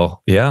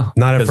 Well, yeah.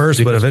 Not at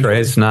first, but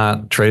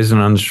eventually. Trey's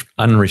an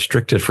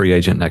unrestricted free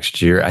agent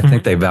next year. I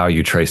think they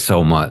value Trey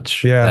so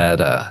much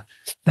that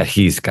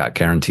he's got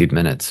guaranteed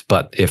minutes.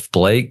 But if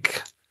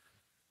Blake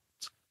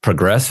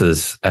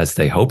progresses as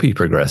they hope he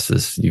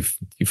progresses, you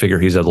figure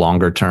he's a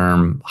longer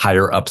term,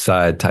 higher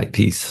upside type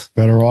piece.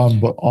 Better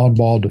on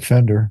ball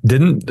defender.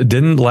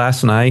 Didn't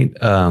last night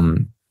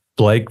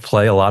Blake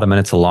play a lot of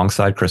minutes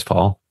alongside Chris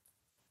Paul?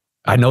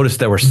 I noticed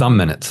there were some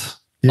minutes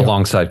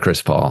alongside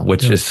Chris Paul,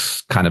 which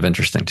is kind of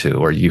interesting too,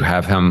 where you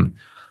have him,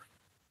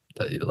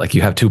 like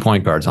you have 2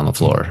 point guards on the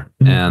floor.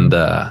 And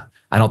I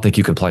don't think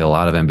you can play a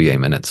lot of NBA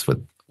minutes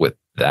with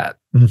that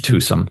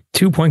twosome.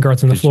 2 point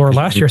guards on the floor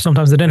last year.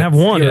 Sometimes they didn't have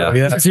one.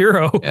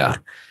 Zero. Yeah.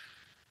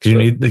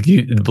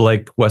 Because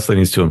Blake Wesley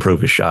needs to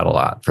improve his shot a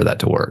lot for that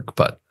to work.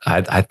 But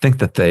I think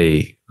that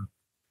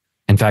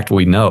in fact,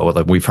 we know,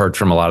 like we've heard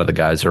from a lot of the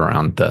guys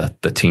around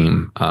the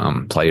team,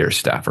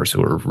 players, staffers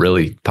who are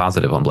really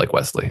positive on Blake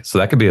Wesley. So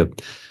that could be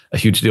a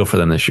huge deal for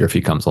them this year if he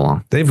comes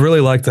along. They've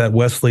really liked that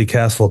Wesley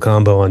Castle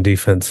combo on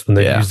defense when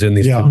they used it in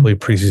these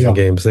preseason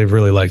games. They've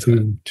really liked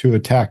it. To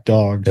attack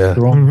dogs.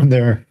 They're on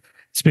there.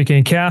 Speaking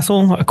of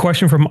Castle, a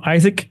question from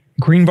Isaac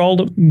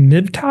Greenwald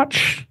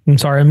Mivtach. I'm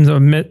sorry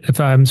if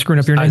I'm screwing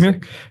up your name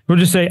here. We'll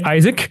just say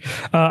Isaac.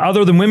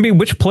 Other than Wemby,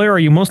 which player are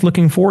you most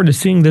looking forward to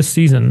seeing this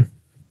season?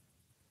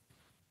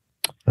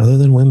 Other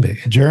than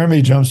Wemby,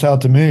 Jeremy jumps out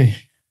to me.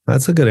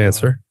 That's a good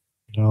answer.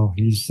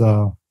 He's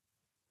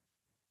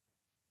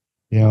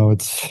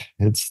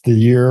it's the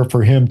year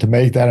for him to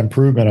make that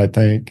improvement, I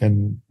think,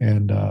 and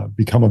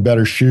become a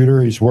better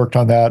shooter. He's worked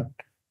on that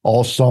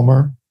all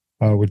summer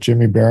with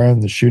Jimmy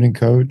Barron, the shooting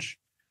coach.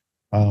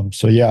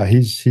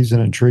 He's an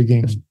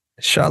intriguing. His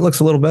shot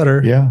looks a little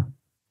better. Yeah,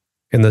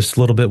 in this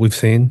little bit we've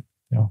seen.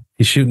 Yeah,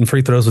 he's shooting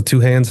free throws with 2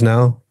 hands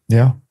now.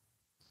 Yeah,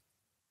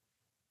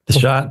 the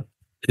shot.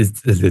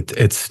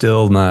 It's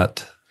still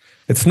not.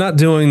 It's not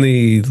doing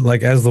the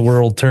as the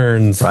world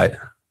turns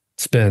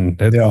spin.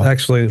 It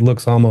actually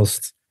looks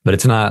almost. But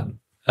it's not.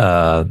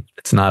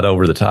 It's not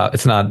over the top.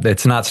 It's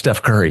not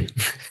Steph Curry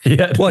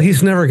yet. Well,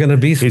 he's never going to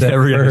be Steph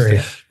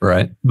Curry,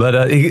 right? But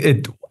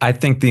I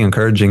think the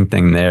encouraging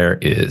thing there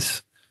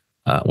is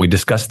we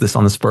discussed this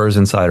on the Spurs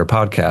Insider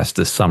podcast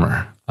this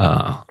summer.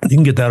 You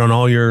can get that on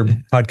all your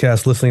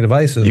podcast listening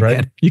devices,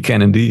 right? You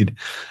can indeed.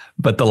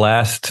 But the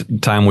last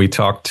time we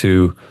talked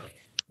to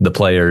the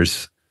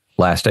players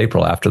last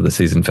April after the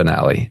season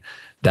finale,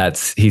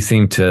 he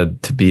seemed to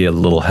be a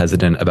little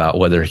hesitant about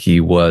whether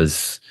he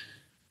was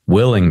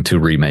willing to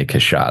remake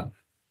his shot.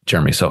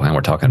 Jeremy Sohan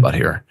we're talking about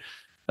here,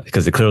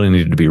 because it clearly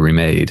needed to be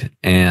remade.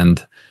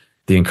 And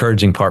the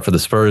encouraging part for the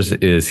Spurs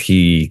is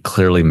he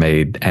clearly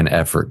made an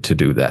effort to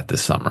do that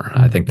this summer.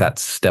 I think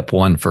that's step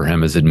one for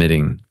him, is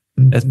admitting,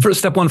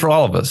 step one for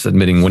all of us,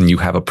 admitting when you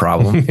have a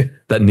problem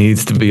that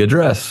needs to be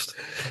addressed.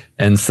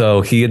 And so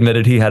he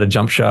admitted he had a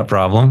jump shot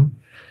problem,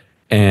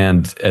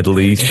 and at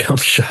least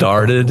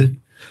started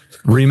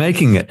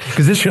remaking it.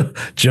 Because this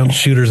Jump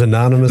Shooters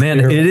Anonymous.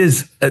 Man, it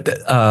is.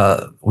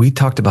 We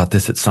talked about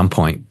this at some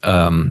point.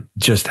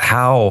 Just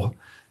how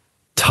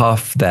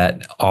tough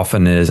that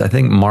often is. I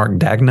think Mark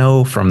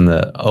Dagno from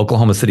the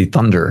Oklahoma City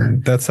Thunder.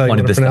 That's how you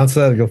want to pronounce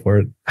that? Go for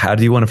it. How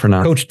do you want to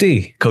pronounce Coach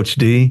D. Coach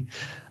D.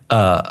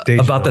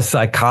 About the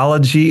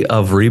psychology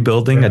of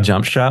rebuilding a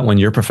jump shot when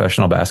you're a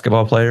professional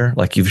basketball player.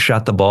 Like, you've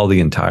shot the ball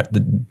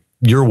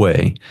your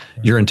way,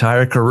 your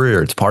entire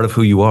career. It's part of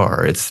who you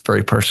are. It's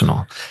very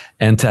personal.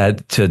 And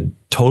to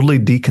totally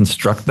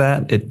deconstruct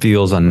that, it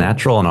feels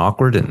unnatural and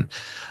awkward. And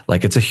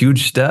like, it's a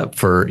huge step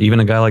for even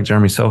a guy like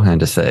Jeremy Sohan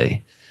to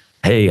say,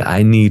 hey,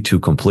 I need to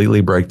completely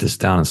break this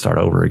down and start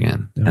over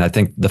again. Yeah. And I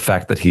think the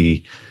fact that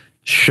he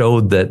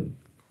showed that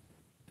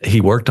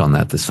he worked on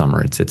that this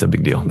summer, it's a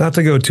big deal. Not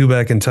to go too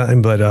back in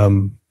time, but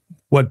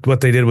what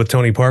they did with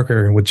Tony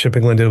Parker, what Chip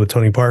England did with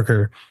Tony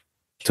Parker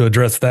to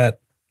address that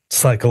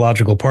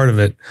psychological part of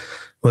it,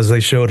 was they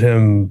showed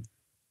him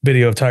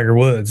video of Tiger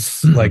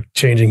Woods, like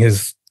changing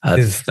his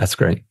that's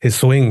great, his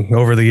swing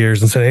over the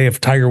years, and said, hey, if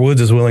Tiger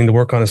Woods is willing to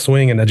work on a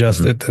swing and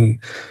adjust it, then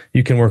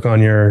you can work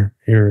on your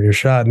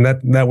shot. And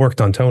that worked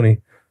on Tony.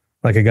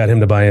 Like, it got him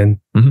to buy in.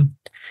 And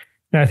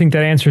I think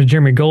that answers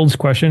Jeremy Gold's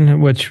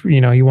question, which,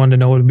 he wanted to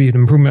know what would be an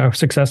improvement of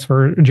success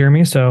for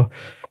Jeremy. So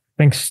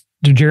thanks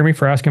to Jeremy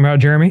for asking about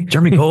Jeremy.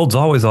 Jeremy Gold's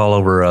always all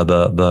over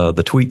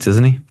the tweets,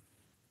 isn't he?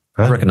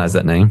 I recognize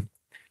that name.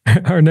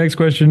 Our next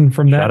question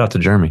from that Shout out to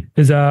Jeremy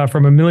is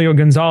from Emilio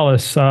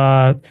Gonzalez,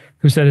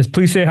 who said,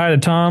 "Please say hi to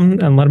Tom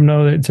and let him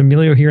know that it's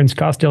Emilio here in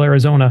Scottsdale,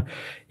 Arizona.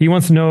 He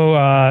wants to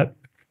know,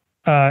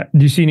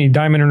 do you see any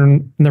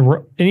diamond in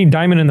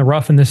the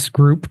rough in this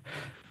group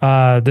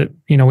that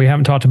we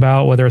haven't talked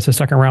about, whether it's a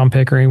second round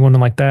pick or anyone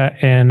like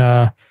that?"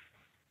 And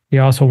he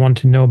also wanted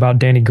to know about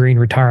Danny Green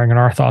retiring and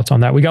our thoughts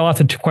on that. We got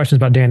lots of questions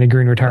about Danny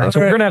Green retiring, so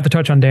we're going to have to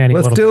touch on Danny.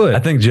 Let's do it. I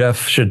think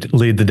Jeff should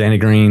lead the Danny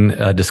Green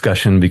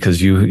discussion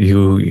because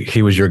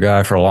he was your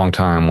guy for a long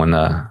time when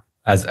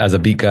as a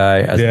beat guy.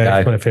 A guy.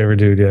 He's my favorite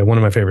dude. Yeah, one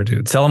of my favorite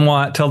dudes. Tell him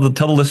why. Tell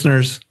the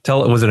listeners.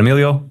 Was it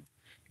Emilio?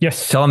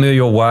 Yes. Tell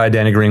Emilio why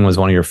Danny Green was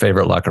one of your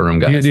favorite locker room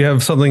guys. Do you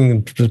have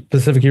something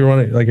specific you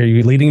want to, like, are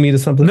you leading me to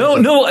something? No,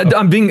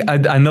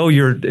 I know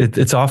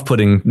it's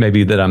off-putting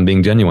maybe that I'm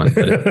being genuine.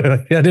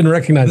 Yeah, I didn't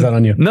recognize that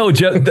on you. No,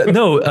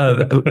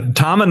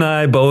 Tom and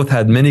I both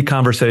had many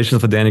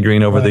conversations with Danny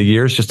Green over the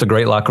years, just a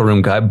great locker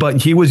room guy, but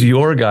he was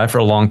your guy for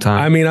a long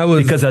time. I mean,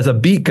 because as a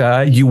beat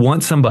guy, you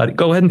want somebody,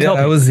 go ahead and tell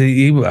me. I was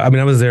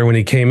there when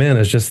he came in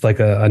as just like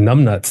a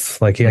numbnuts.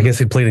 Like I guess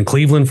he played in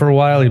Cleveland for a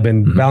while. He'd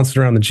been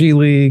bouncing around the G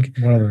League.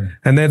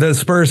 And then the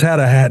Spurs had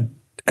a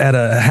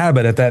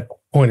habit at that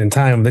point in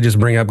time. They just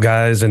bring up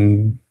guys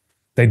and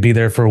they'd be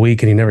there for a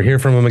week and you never hear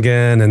from them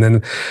again. And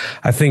then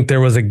I think there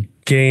was a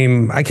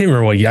game, I can't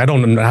remember what year. I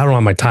don't know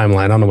on my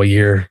timeline. I don't know what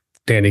year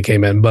Danny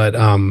came in, but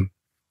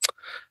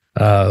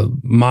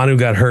Manu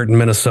got hurt in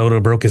Minnesota,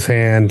 broke his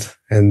hand,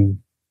 and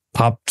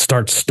Pop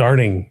starts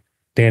starting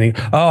Danny.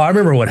 Oh, I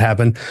remember what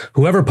happened.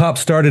 Whoever Pop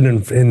started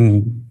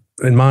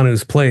in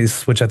Manu's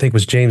place, which I think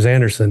was James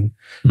Anderson.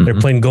 They're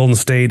playing Golden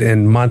State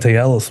and Monte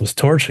Ellis was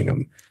torching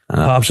him.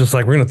 Pop's just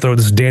like, we're going to throw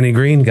this Danny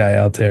Green guy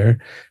out there.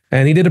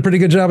 And he did a pretty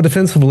good job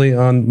defensively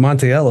on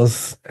Monte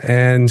Ellis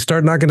and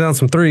started knocking down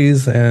some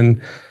threes.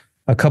 And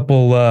a couple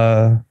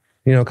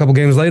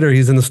games later,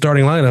 he's in the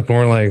starting lineup and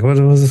we're like, what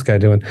was this guy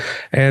doing?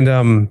 And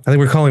I think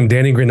we're calling him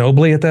Danny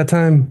Grenoble at that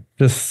time,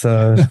 just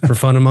for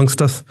fun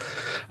amongst us.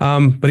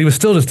 But he was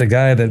still just a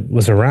guy that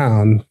was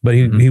around, but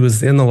he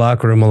was in the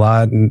locker room a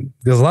lot. And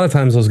because a lot of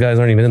times those guys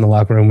aren't even in the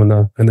locker room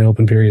in the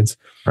open periods.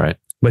 Right.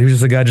 But he was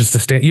just a guy just to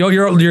stand.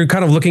 You're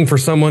kind of looking for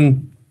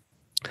someone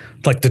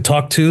like to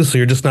talk to. So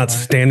you're just not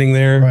standing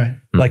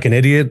there like an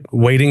idiot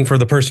waiting for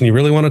the person you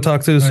really want to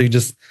talk to.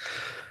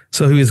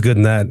 So he was good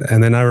in that.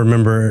 And then I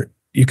remember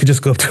you could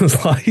just go up to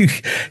his line.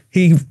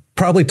 He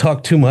probably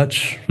talked too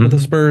much with the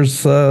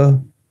Spurs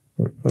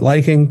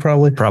liking,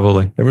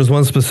 probably. There was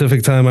one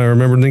specific time I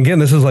remember, and again,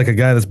 this is like a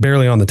guy that's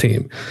barely on the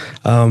team.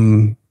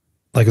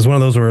 Like it's one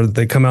of those where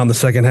they come out in the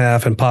second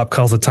half and Pop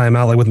calls a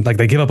timeout. Like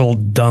they give up a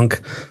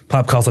dunk,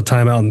 Pop calls a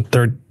timeout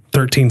in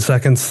 13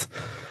 seconds.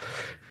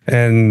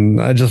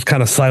 And I just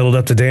kind of sidled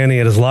up to Danny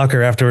at his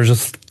locker afterwards,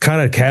 just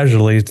kind of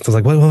casually. I was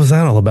like, what was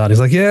that all about? He's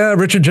like, yeah,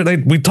 Richard,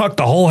 we talked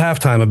the whole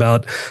halftime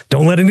about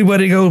don't let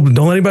anybody go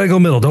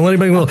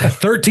middle.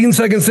 13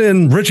 seconds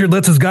in, Richard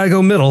lets his guy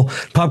go middle.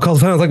 Pop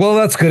calls time. I was like, well,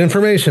 that's good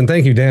information.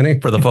 Thank you, Danny.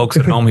 For the folks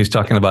at home, he's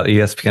talking about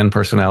ESPN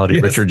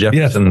personality, Richard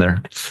Jefferson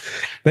there.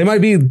 They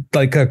might be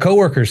like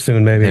coworkers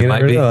soon, maybe. They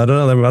might be. I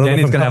don't know.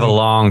 Danny's going to have a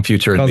long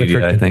future in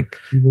media, I think.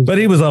 But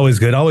he was always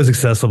good, always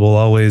accessible,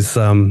 always...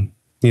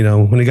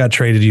 when he got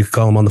traded, you could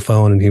call him on the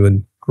phone and he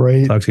would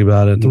talk to you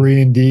about it.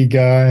 3-and-D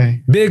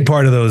guy. Big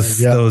part of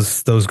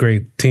those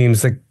great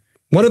teams. Like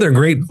one of their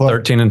great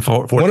 13 and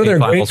 14. One of their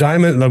great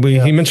diamond.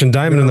 He mentioned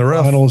Diamond in the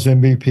Rough. Finals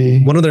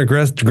MVP. One of their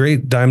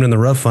great Diamond in the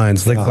Rough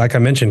finds, like I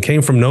mentioned,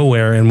 came from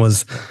nowhere and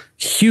was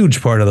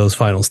huge part of those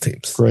finals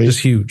teams. Great. Just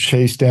huge.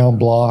 Chase down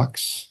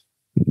blocks.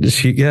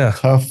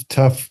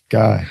 Tough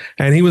guy.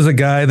 And he was a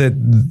guy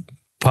that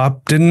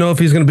Pop didn't know if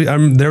he's going to be.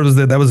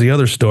 That was the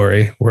other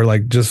story where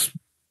just.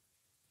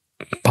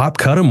 Pop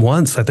cut him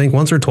once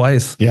or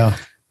twice. Yeah.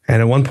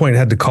 And at one point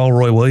had to call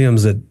Roy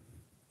Williams at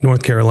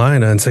North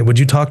Carolina and say, would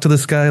you talk to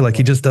this guy? Like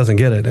he just doesn't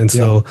get it. And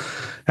so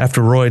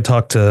after Roy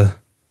talked to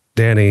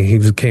Danny,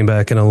 he came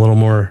back in a little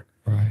more.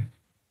 Right.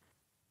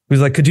 He was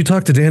like, could you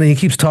talk to Danny? He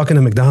keeps talking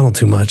to McDonald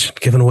too much,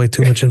 giving away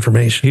too much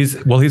information.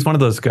 He's one of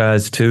those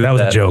guys too. That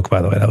was a joke,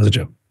 by the way. That was a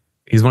joke.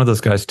 He's one of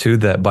those guys too,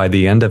 that by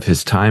the end of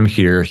his time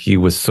here, he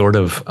was sort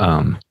of,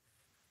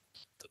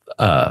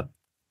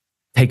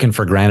 taken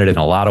for granted in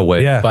a lot of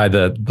ways by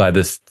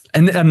this,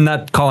 and I'm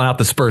not calling out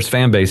the Spurs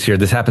fan base here.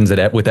 This happens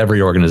with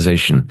every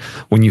organization.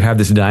 When you have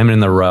this diamond in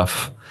the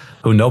rough,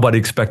 who nobody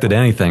expected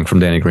anything from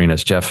Danny Green,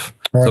 as Jeff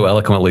so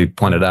eloquently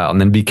pointed out, and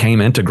then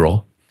became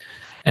integral.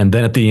 And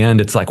then at the end,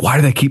 it's like, why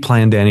do they keep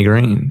playing Danny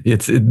Green?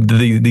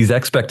 These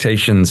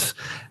expectations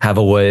have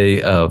a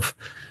way of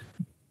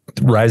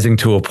rising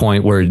to a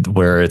point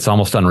where it's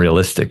almost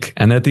unrealistic.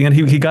 And at the end,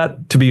 he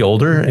got to be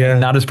older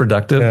and not as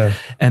productive,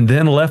 and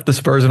then left the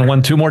Spurs and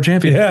won 2 more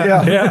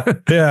championships.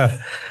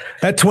 Yeah.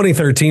 That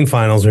 2013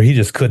 finals where he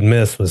just couldn't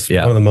miss was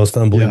one of the most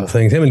unbelievable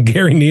things. Him and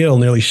Gary Neal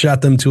nearly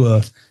shot them to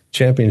a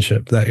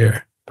championship that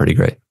year. Pretty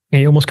great. Yeah,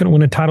 he almost couldn't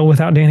win a title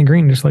without Danny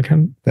Green, just like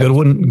him. Good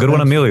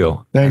one,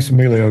 Emilio. Thanks,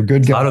 Emilio.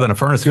 Good guy. Louder than a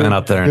furnace fan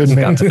out there in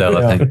Scottsdale,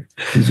 I think.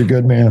 He's a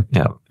good man.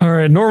 Yeah. All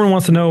right. Norman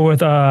wants to know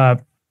with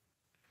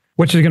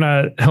which is going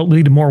to help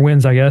lead to more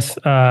wins, I guess.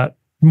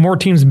 More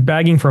teams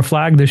bagging for a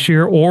flag this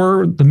year,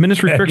 or the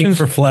minutes restrictions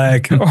for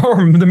flag,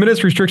 or the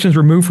minutes restrictions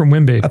removed from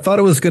Wemby. I thought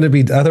it was going to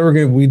be.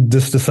 We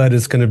just decided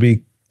it's going to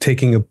be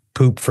taking a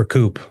poop for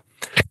Coop.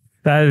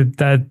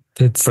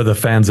 It's for the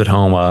fans at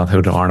home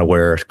who aren't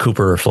aware.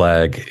 Cooper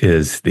Flag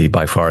is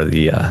by far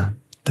the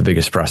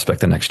biggest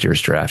prospect in next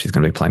year's draft. He's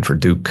going to be playing for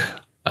Duke.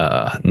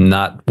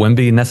 Not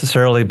Wemby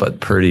necessarily, but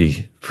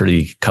pretty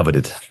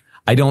coveted.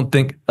 I don't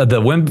think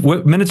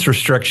the minutes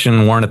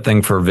restriction weren't a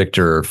thing for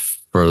Victor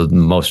for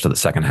most of the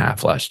second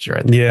half last year.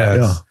 I think.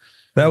 Yeah.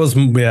 That was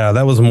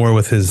more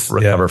with his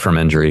recover from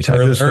injury.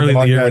 Early in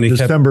the year when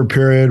December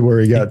period where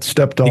he got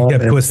stepped on. He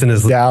kept twisting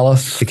his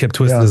Dallas. He kept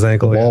twisting his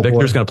ankle.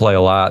 Victor's going to play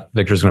a lot.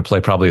 Victor's going to play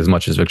probably as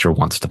much as Victor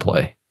wants to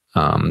play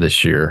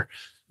this year.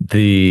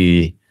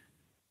 The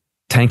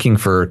tanking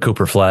for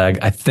Cooper Flag,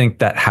 I think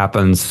that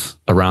happens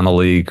around the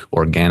league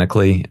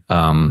organically.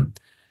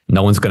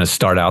 No one's going to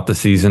start out the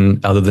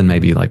season other than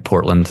maybe like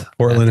Portland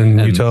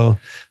and Utah.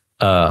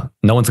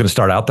 No one's going to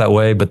start out that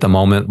way, but the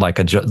moment like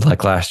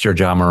last year,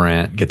 Ja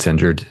Morant gets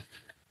injured,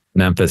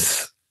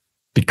 Memphis,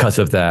 because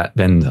of that,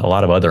 then a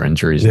lot of other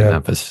injuries in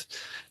Memphis,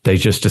 they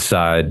just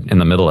decide in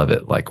the middle of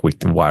it, like,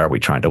 why are we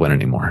trying to win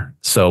anymore?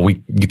 So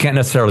you can't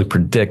necessarily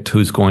predict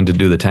who's going to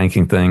do the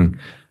tanking thing.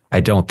 I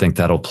don't think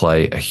that'll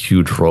play a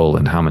huge role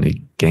in how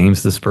many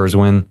games the Spurs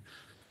win.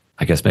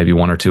 I guess maybe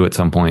 1 or 2 at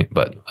some point,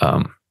 but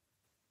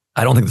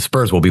I don't think the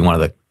Spurs will be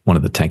one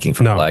of the tanking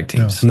for flag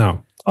teams.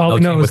 No. All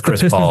we know is the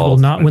Pistons will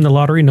not win the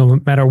lottery no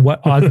matter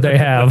what odds they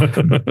have.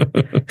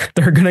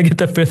 They're going to get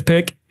the 5th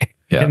pick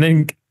and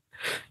then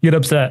get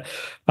upset.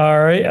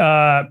 All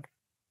right.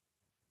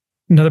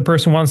 Another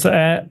person wants to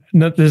add,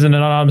 this is an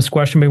anonymous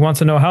question, but he wants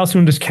to know, how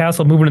soon does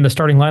Castle move into the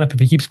starting lineup if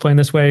he keeps playing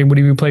this way? Would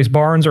he replace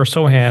Barnes or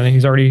Sohan? And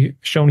he's already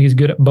shown he's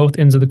good at both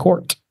ends of the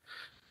court.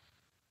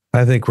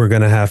 I think we're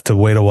going to have to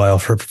wait a while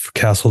for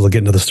Castle to get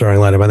into the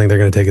starting lineup. I think they're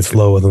going to take it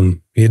slow with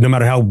him. No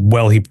matter how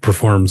well he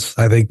performs,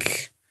 I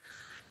think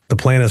the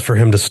plan is for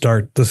him to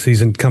start the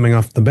season coming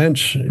off the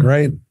bench,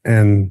 right?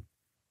 And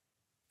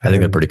I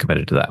think they're pretty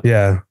committed to that.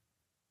 Yeah.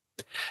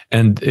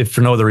 And if for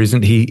no other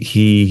reason,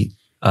 he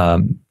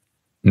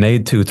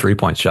made 2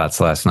 3-point shots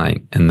last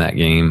night in that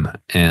game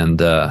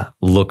and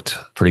looked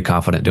pretty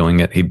confident doing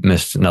it. He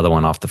missed another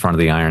one off the front of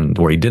the iron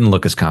where he didn't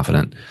look as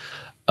confident.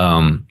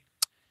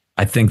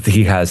 I think that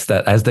he has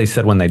that, as they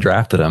said when they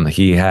drafted him,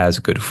 he has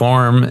good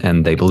form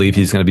and they believe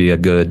he's going to be a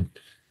good,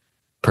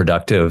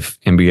 productive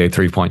NBA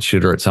 3-point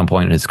shooter at some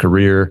point in his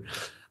career.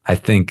 I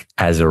think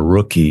as a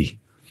rookie,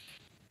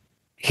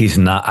 he's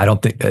not,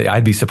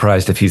 I'd be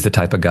surprised if he's the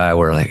type of guy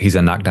where like he's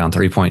a knockdown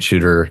 3-point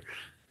shooter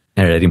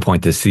at any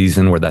point this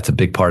season where that's a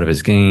big part of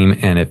his game.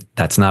 And if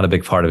that's not a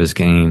big part of his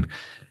game,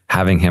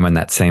 having him in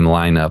that same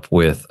lineup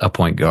with a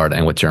point guard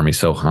and with Jeremy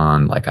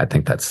Sohan, like I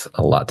think that's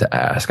a lot to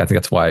ask. I think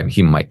that's why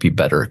he might be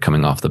better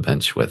coming off the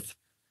bench with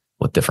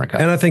different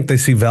guys. And I think they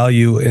see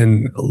value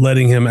in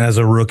letting him as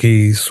a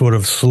rookie sort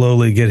of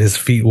slowly get his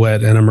feet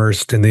wet and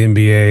immersed in the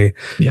NBA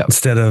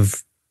instead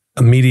of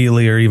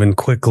immediately or even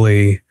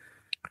quickly,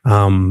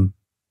 facing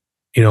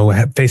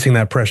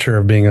that pressure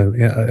of being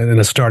in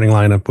a starting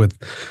lineup with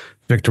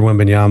Victor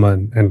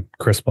Wembanyama and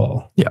Chris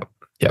Paul. Yeah.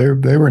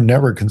 They were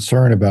never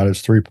concerned about his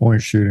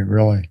 3-point shooting,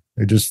 really.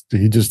 He just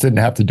didn't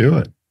have to do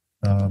it.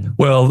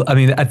 Well, I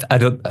mean, I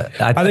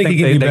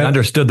think they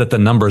understood that the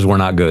numbers were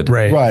not good.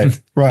 Right.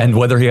 And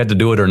whether he had to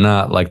do it or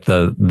not, like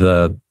the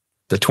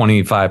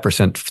 25%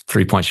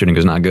 3-point shooting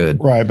is not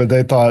good. Right. But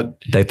they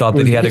thought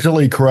that he had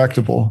easily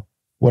correctable,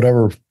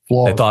 whatever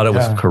flaw. They thought it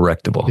was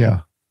correctable. Yeah.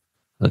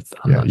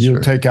 You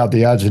take out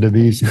the adjective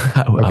easy.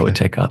 I would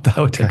take out the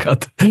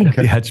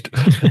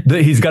adjective.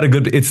 He's got a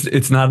good.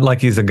 It's not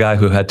like he's a guy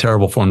who had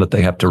terrible form that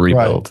they have to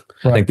rebuild.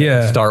 Right. I think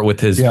they start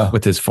with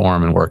his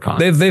form and work on.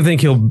 They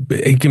think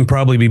he can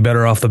probably be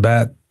better off the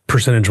bat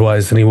percentage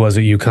wise than he was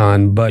at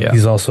UConn, but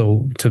he's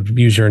also, to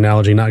use your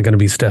analogy, not going to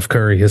be Steph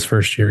Curry his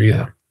first year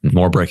either.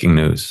 More breaking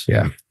news.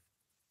 Yeah.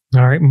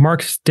 All right.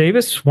 Marcus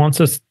Davis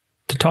wants us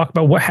to talk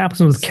about what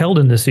happens with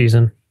Keldon this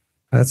season.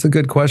 That's a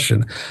good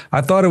question.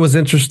 I thought it was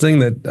interesting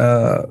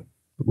that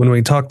when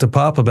we talked to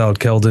Pop about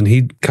Keldon,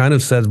 he kind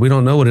of said, we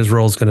don't know what his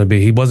role is going to be.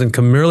 He wasn't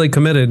really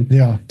committed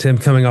to him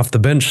coming off the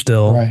bench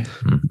still,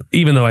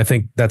 even though I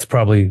think that's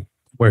probably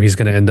where he's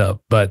going to end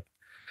up. But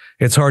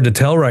it's hard to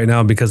tell right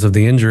now because of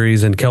the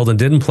injuries. And Keldon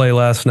didn't play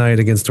last night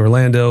against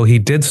Orlando. He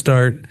did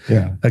start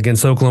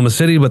against Oklahoma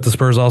City, but the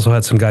Spurs also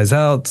had some guys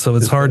out. So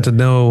it's hard to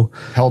know.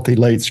 Healthy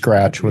late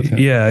scratch with him.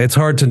 Yeah, it's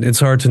hard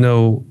to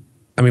know.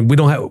 I mean, we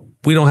don't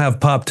have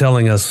Pop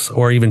telling us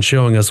or even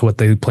showing us what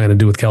they plan to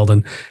do with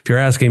Keldon. If you're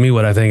asking me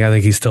what I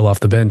think he's still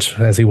off the bench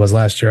as he was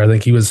last year. I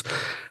think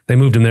they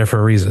moved him there for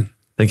a reason.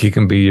 I think he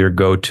can be your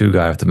go-to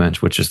guy off the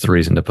bench, which is the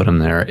reason to put him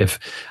there. If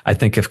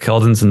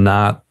Keldon's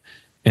not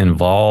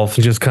involved,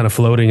 he's just kind of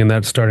floating in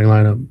that starting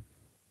lineup.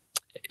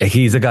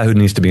 He's a guy who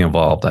needs to be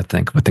involved. I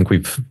think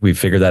we've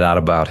figured that out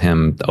about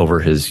him over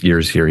his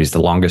years here. He's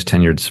the longest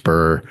tenured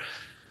Spur.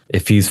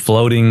 If he's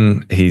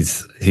floating,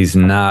 he's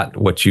not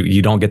what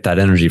you don't get that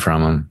energy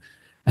from him.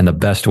 And the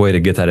best way to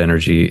get that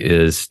energy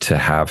is to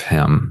have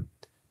him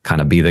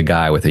kind of be the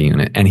guy with a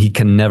unit. And he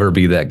can never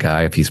be that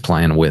guy if he's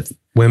playing with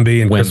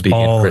Wemby and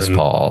Chris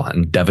Paul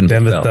and Devin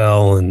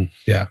Vassell. And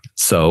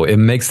so it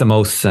makes the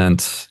most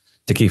sense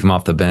to keep him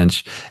off the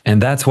bench.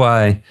 And that's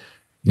why,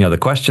 the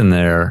question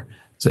there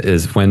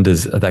is when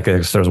does, I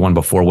guess there was one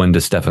before, when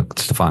does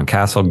Stephon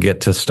Castle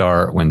get to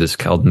start? When does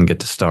Keldon get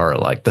to start?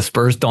 Like, the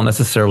Spurs don't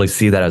necessarily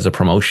see that as a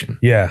promotion.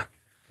 Yeah.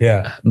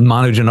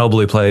 Manu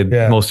Ginobili played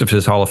most of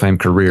his Hall of Fame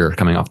career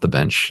coming off the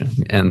bench.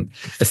 And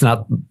it's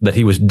not that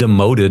he was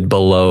demoted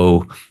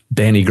below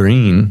Danny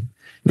Green.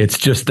 It's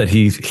just that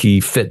he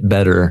fit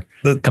better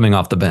coming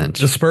off the bench.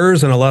 The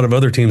Spurs and a lot of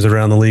other teams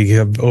around the league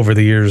have over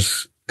the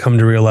years come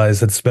to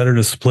realize it's better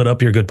to split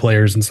up your good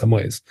players in some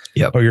ways,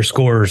 or your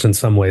scorers in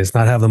some ways,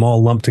 not have them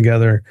all lumped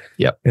together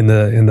in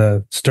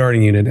the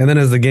starting unit. And then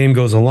as the game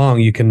goes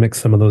along, you can mix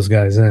some of those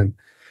guys in.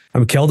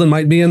 Keldon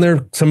might be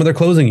in some of their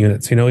closing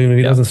units, even if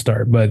he doesn't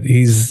start, but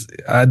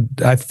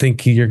I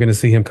think you're going to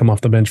see him come off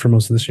the bench for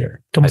most of this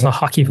year. It's almost a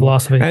hockey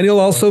philosophy. And he'll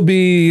also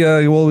be,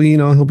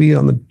 he'll be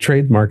on the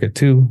trade market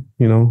too,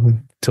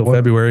 till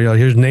February.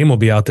 His name will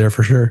be out there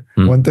for sure.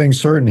 One thing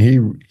certain,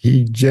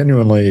 he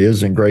genuinely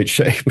is in great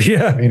shape.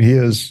 Yeah. He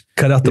is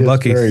cut out the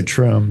Buc-ee's. Very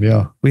trim.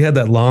 Yeah. We had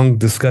that long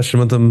discussion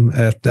with him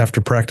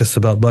after practice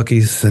about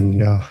Buc-ee's,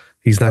 and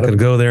he's not going to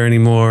go there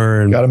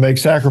anymore. And got to make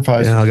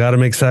sacrifices. I got to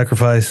make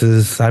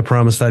sacrifices. I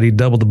promised I'd eat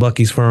double the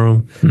Buc-ee's for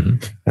him.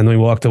 And then we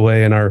walked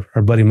away, and our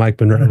buddy Mike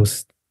Monroe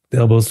was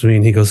elbows to me,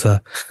 and he goes,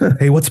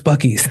 "Hey, what's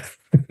Buc-ee's?"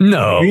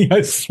 No.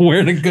 I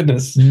swear to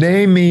goodness.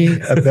 Name me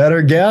a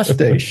better gas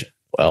station.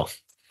 Well,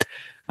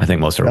 I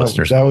think most of our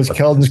listeners. That was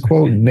Keldon's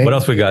quote. What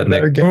else we got,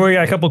 Nick? We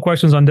got a couple of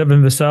questions on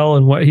Devin Vassell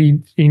and what he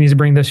needs to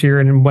bring this year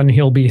and when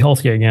he'll be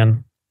healthy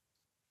again.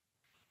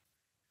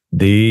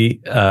 The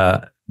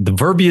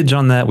verbiage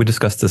on that, we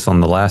discussed this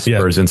on the last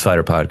Spurs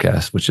Insider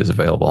podcast, which is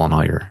available on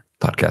all your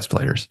podcast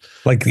players.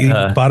 Like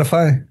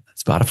Spotify?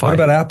 Spotify. What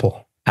about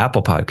Apple?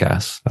 Apple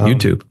Podcasts,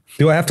 YouTube.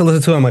 Do I have to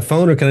listen to it on my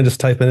phone, or can I just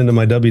type it into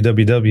my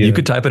www? You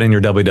could type it in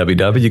your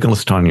www. You can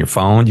listen to it on your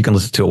phone. You can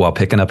listen to it while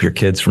picking up your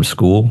kids from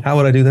school. How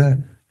would I do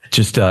that?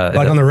 Just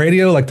like on the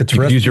radio, like the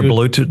terrestrial. Use your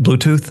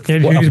Bluetooth.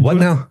 Yeah, what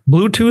now?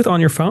 Bluetooth on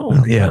your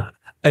phone. Yeah.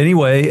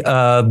 Anyway,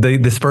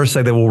 the Spurs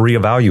say they will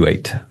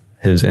reevaluate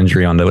his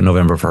injury on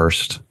November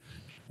 1st,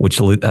 which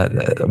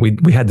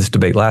we had this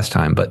debate last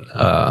time, but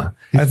I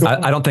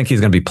don't think he's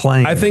going to be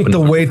playing. I think the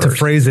way to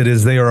phrase it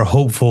is they are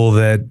hopeful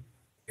that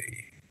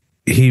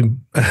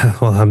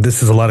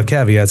this is a lot of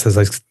caveats as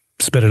I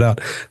spit it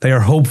out. They are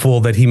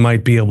hopeful that he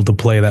might be able to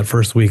play that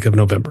first week of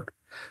November.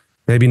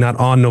 Maybe not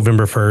on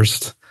November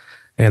 1st.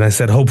 And I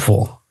said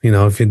hopeful,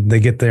 if they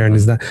get there and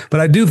he's not. But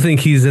I do think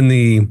he's not in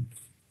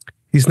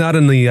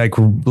the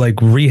like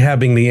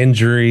rehabbing the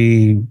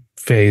injury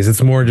phase.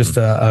 It's more just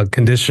a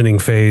conditioning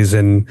phase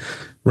and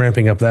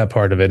ramping up that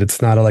part of it.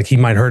 It's not like he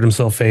might hurt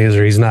himself phase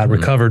or he's not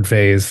recovered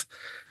phase.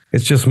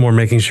 It's just more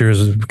making sure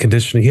his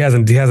conditioning. He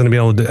hasn't been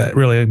able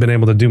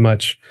to do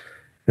much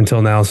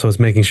until now. So it's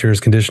making sure his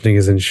conditioning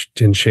is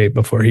in shape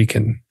before he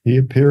can. He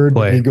appeared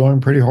to be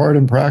going pretty hard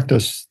in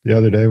practice the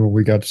other day when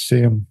we got to see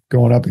him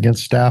going up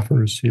against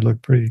staffers. He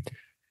looked pretty.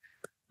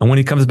 And when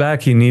he comes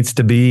back, he needs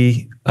to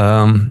be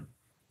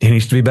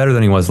better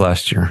than he was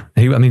last year.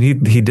 He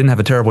didn't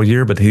have a terrible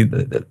year, but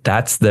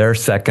that's their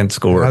second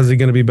scorer. How's he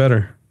going to be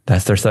better?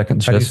 That's their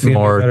second, just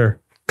more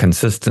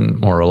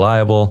consistent, more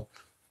reliable.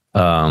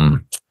 I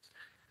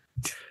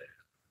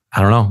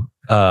don't know.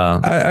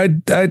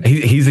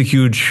 He's a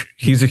huge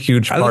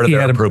part of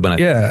their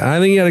improvement. I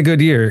think he had a good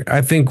year.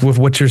 I think with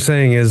what you're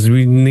saying is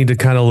we need to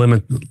kind of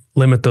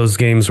limit those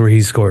games where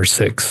he scores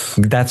 6.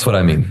 That's what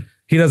I mean.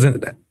 He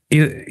doesn't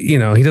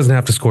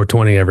have to score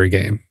 20 every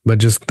game, but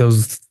just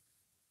those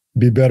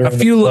be better. A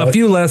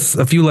few less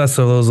of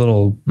those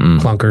little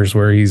clunkers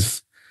where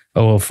he's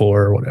 0-4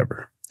 or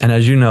whatever. And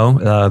as you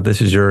know,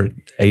 this is your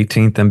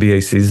 18th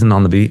NBA season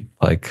on the beat.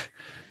 Like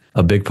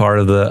a big part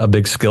of a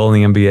big skill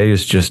in the NBA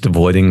is just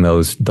avoiding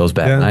those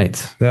bad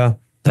nights. Yeah.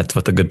 That's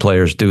what the good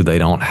players do. They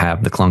don't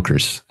have the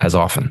clunkers as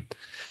often.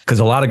 Because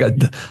a lot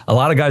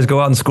of guys go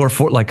out and score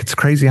 4. Like, it's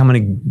crazy how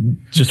many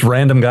just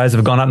random guys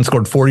have gone out and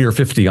scored 40 or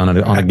 50 on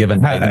a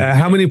given night.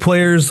 How many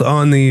players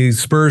on the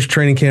Spurs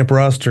training camp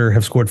roster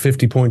have scored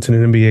 50 points in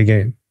an NBA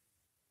game?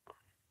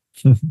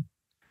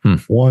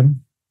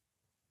 One.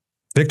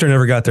 Victor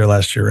never got there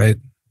last year, right?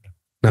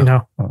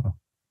 No.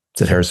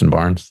 Is it Harrison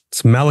Barnes?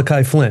 It's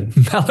Malachi Flynn.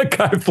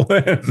 Malachi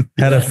Flynn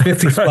had a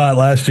 50 spot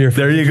last year.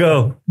 There you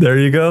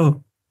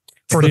go.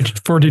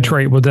 For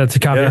Detroit, well, that's a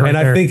copy. And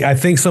I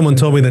think someone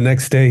told me the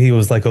next day he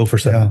was like 0 for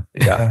 7.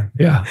 Yeah.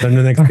 Then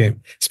the next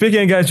game.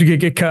 Speaking of guys who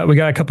get cut, we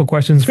got a couple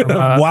questions from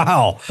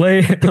wow.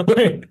 Liam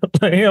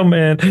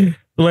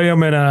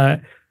and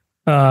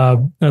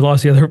I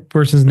lost the other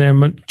person's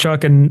name,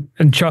 Chuck and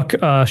Chuck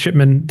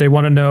Shipman. They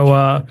want to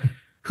know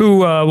who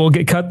will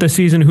get cut this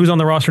season, who's on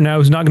the roster now,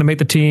 who's not going to make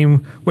the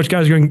team, which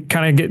guys are going to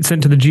kind of get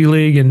sent to the G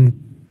League, and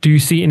do you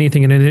see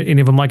anything in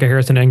any of them like a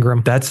Harrison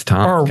Ingram? That's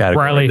Tom's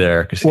category Riley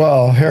there.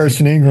 Well,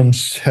 Harrison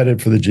Ingram's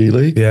headed for the G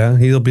League. Yeah,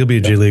 he'll be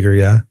a G leaguer.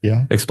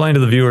 Yeah. Explain to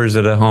the viewers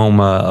at home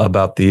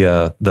about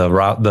the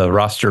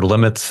roster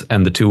limits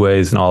and the two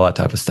ways and all that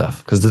type of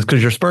stuff.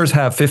 Because your Spurs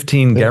have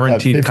 15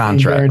 guaranteed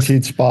contracts,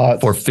 guaranteed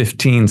spots for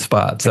 15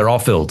 spots. They're all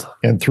filled,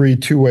 and 3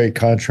 two-way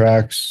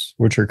contracts,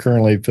 which are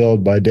currently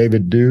filled by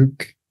David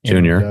Duke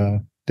Jr.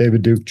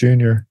 David Duke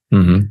Jr.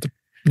 Mm-hmm.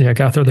 Yeah,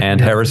 got through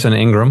and Harrison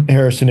Ingram.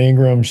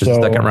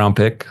 So second round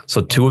pick.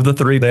 So 2 of the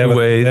 3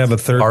 two-ways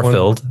are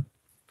filled.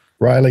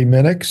 Riley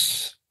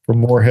Minix from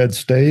Morehead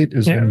State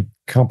is in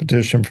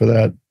competition for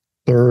that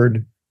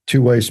 3rd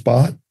two-way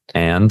spot.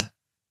 And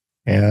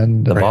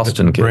the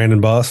Boston kid.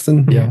 Brandon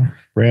Boston. Yeah.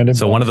 Brandon.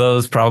 So one of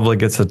those probably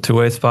gets a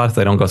two-way spot if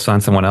they don't go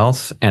sign someone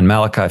else. And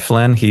Malachi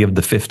Flynn, he of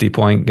the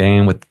 50-point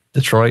game with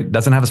Detroit,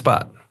 doesn't have a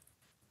spot.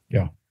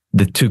 Yeah.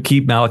 To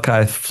keep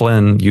Malachi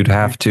Flynn, you'd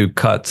have to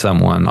cut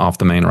someone off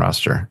the main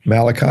roster.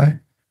 Malachi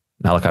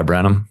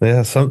Branham.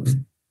 Yeah.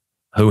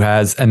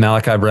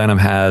 Malachi Branham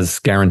has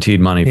guaranteed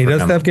money he for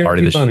does him have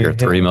already this money. year,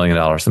 $3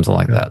 million, something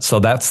like that.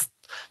 So that's,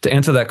 to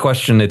answer that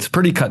question, it's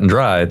pretty cut and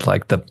dried.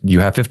 Like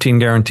you have 15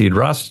 guaranteed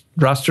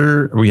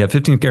roster. We have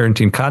 15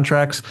 guaranteed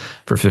contracts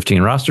for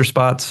 15 roster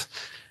spots.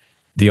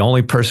 The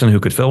only person who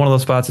could fill one of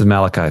those spots is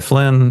Malachi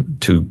Flynn.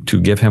 To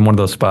give him one of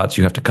those spots,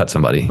 you have to cut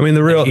somebody. I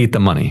mean, eat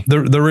the money.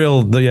 The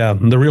real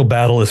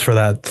battle is for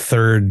that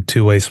 3rd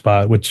two-way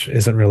spot, which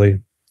isn't really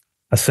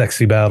a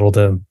sexy battle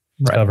to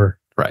cover.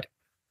 Right.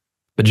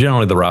 But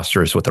generally, the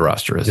roster is what the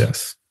roster is.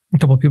 Yes. A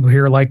couple of people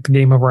here like the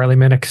game of Riley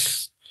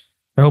Minix.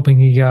 I'm hoping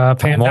he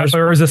panned out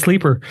or is a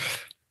sleeper.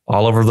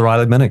 All over the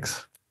Riley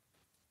Minix.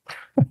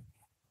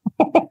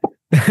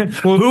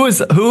 Well,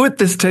 who at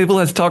this table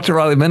has talked to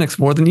Riley Minix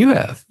more than you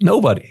have?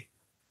 Nobody.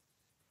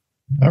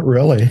 Not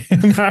really.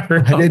 Not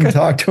really. I didn't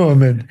talk to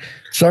him in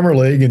Summer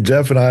League, and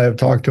Jeff and I have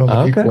talked to him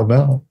an equal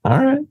amount.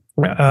 All right.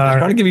 I'm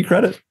trying to give you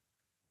credit.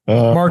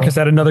 Marcus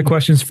had another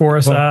questions for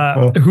us.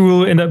 Who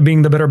will end up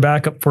being the better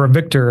backup for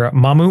Victor,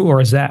 Mamu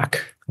or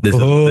Zach? This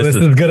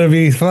is going to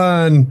be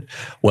fun.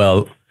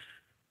 Well,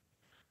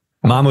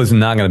 Mamu's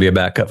not going to be a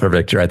backup for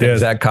Victor. I think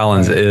Zach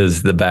Collins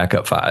is the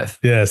backup 5.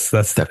 Yes,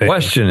 that's the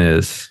question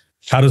is,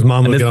 how does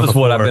Mamu and get on the This is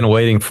what I've been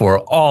waiting for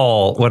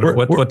all.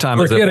 What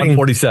time is it?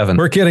 1:47.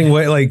 We're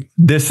getting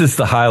this is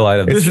the highlight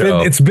of the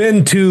show. It's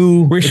been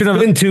 2. We should have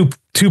been two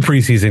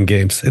preseason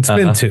games. It's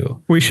been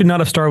 2. We should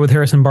not have started with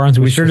Harrison Barnes.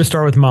 We should have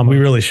started with Mamu. We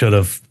really should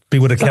have. We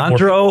would have kept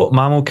Sandro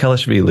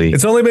Mamu-Kelishvili.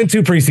 It's only been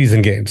 2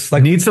 preseason games.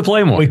 Needs to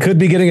play more. We could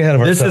be getting ahead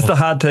of ourselves. This is the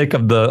hot take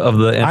of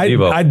the EN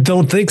Vivo. I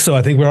don't think so.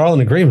 I think we're all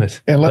in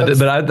agreement. And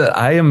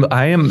I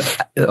am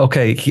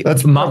okay.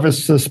 Let's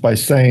preface this by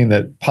saying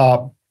that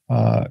Pop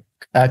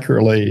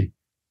accurately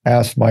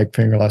asked Mike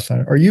Finger last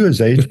night, "Are you his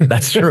agent?"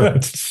 That's true.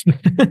 What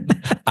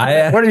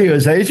are you,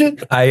 his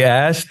agent? I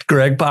asked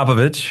Greg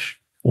Popovich,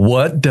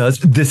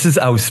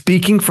 I was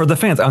speaking for the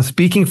fans. I'm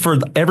speaking for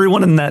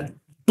everyone in that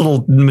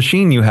little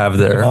machine you have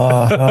there.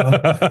 Our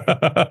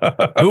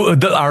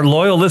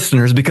loyal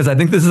listeners, because I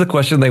think this is a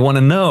question they want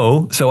to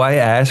know. So I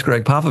asked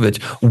Greg Popovich,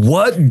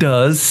 what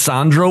does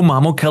Sandro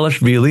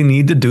Mamu-Kelishvili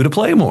need to do to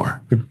play more?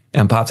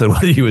 And Pop said,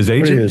 what are you, his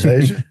agent?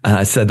 And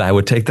I said, I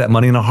would take that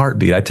money in a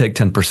heartbeat. I'd take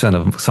 10%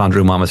 of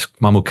Sandro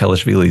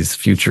Mamu-Kelishvili's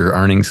future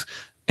earnings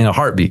in a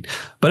heartbeat.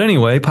 But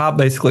anyway, Pop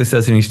basically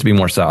says he needs to be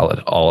more solid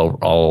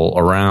all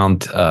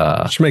around.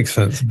 Which makes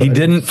sense. He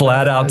didn't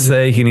flat out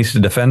say he needs to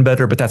defend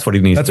better, but that's what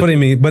he needs to do. That's what he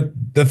means. But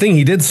the thing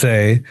he did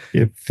say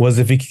was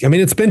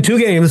it's been 2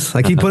 games.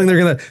 I keep putting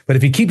but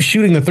if he keeps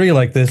shooting the 3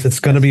 like this, it's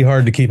going to be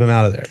hard to keep him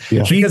out of there.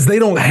 Yeah. Because they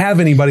don't have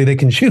anybody they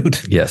can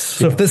shoot. Yes.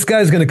 So if this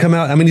guy's going to come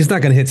out, he's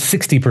not going to hit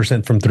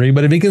 60% from 3,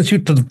 but if he can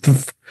shoot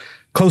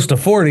close to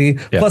 40,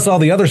 plus all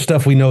the other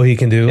stuff we know he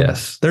can do.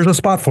 Yes. There's a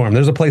spot for him.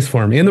 There's a place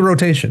for him in the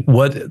rotation.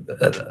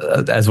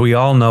 As we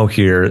all know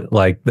here,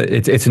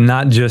 it's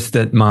not just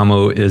that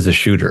Mamu is a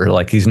shooter.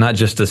 He's not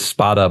just a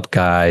spot up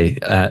guy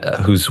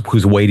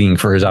who's waiting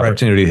for his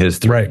opportunity to hit his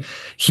 3. Right.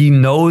 He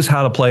knows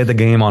how to play the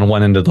game on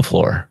one end of the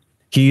floor.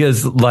 He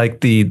is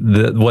like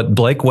what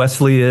Blake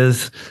Wesley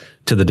is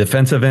to the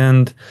defensive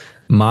end.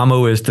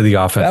 Mamu is to the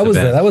offensive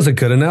end. That was a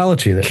good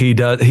analogy there. He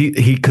does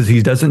because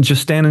he doesn't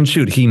just stand and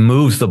shoot. He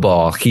moves the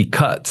ball. He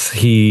cuts.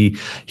 He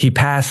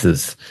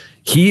passes.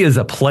 He is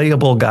a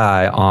playable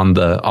guy on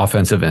the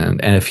offensive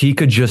end. And if he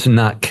could just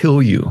not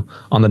kill you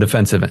on the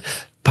defensive end.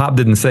 Pop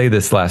didn't say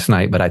this last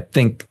night, but I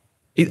think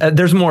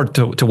there's more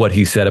to what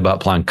he said about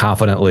playing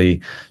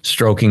confidently,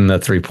 stroking the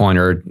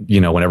 3-pointer,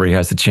 whenever he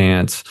has the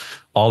chance.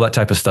 All that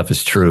type of stuff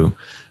is true.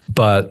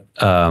 But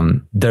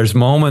there's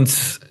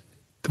moments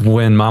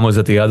when Mamu's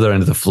at the other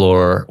end of the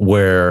floor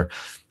where,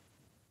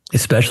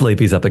 especially if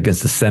he's up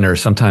against the center,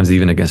 sometimes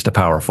even against a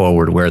power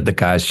forward, where the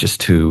guy's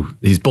just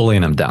he's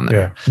bullying him down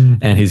there. Yeah.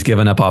 And he's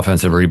giving up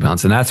offensive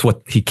rebounds. And that's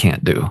what he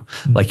can't do.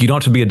 You don't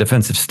have to be a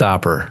defensive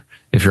stopper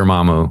if you're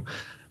Mamu,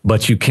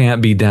 but you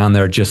can't be down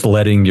there just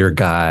letting your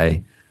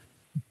guy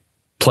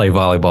play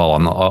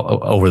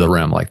volleyball over the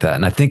rim like that.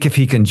 And I think if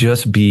he can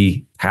just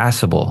be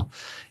passable,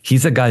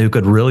 he's a guy who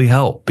could really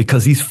help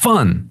because he's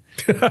fun.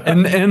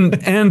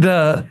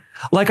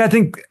 Like I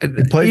think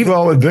he played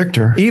well with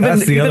Victor.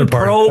 Even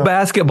pro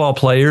basketball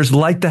players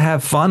like to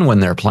have fun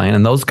when they're playing,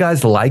 and those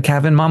guys like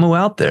having Mamu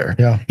out there.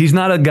 Yeah. He's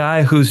not a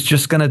guy who's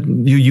just gonna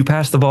you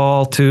pass the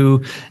ball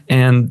to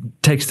and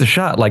takes the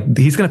shot. Like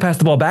he's gonna pass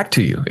the ball back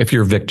to you if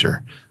you're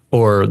Victor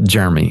or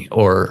Jeremy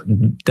or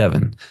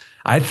Devin.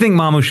 I think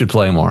Mamu should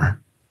play more.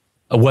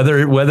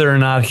 Whether or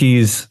not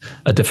he's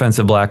a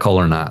defensive black hole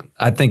or not,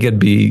 I think it'd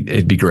be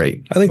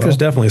great. I think there's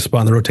definitely a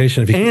spot in the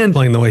rotation if he's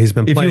playing the way he's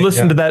been playing. If you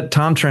listen to that,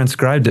 Tom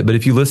transcribed it, but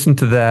if you listen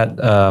to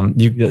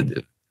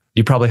that,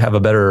 you probably have a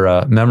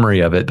better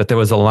memory of it. But there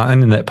was a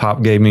line that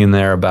Pop gave me in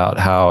there about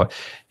how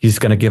he's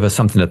going to give us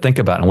something to think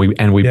about,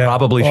 and we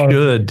probably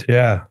should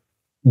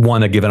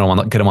want to get him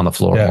on the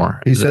floor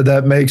more. He said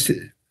that makes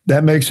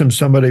him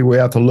somebody we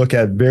have to look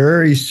at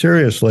very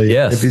seriously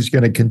if he's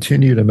going to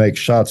continue to make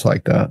shots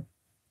like that.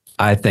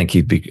 I think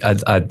he'd be.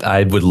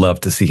 I would love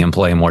to see him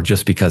play more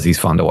just because he's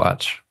fun to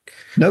watch.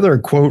 Another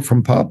quote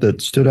from Pop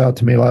that stood out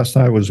to me last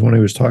night was when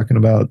he was talking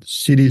about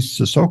Sidi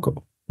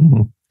Sissoko.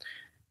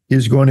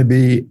 He's going to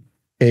be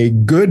a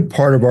good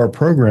part of our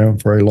program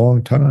for a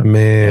long time.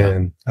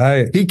 Man,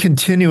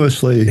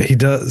 he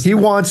does. He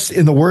wants,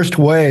 in the worst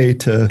way,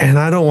 to. And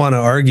I don't want to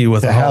argue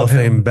with a Hall of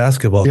Fame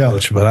basketball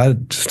coach, but I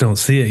just don't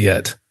see it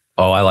yet.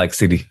 Oh, I like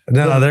Sidi.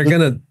 No, they're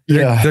gonna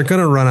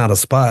run out of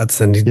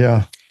spots, and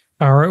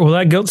All right. Well,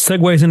 that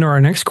segues into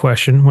our next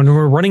question. When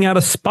we're running out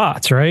of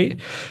spots, right?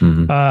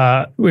 We've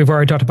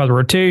already talked about the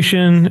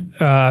rotation.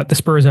 The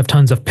Spurs have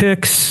tons of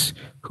picks.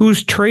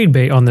 Who's trade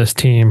bait on this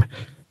team?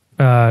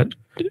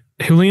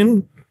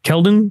 Julian,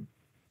 Keldon,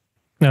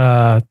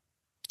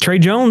 Trey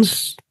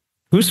Jones.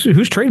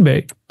 Who's trade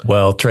bait?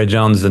 Well, Trey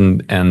Jones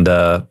and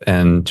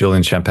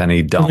Julian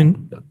Champagny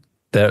don't.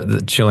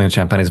 Julian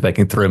Champagny is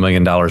making $3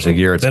 million a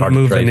year. It's hard to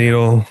move trade. The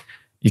needle.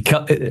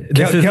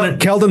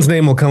 Keldon's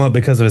name will come up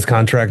because of his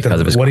contract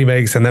and what he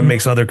makes, and that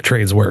makes other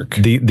trades work.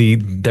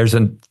 There's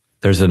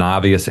an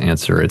obvious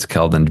answer. It's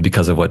Keldon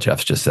because of what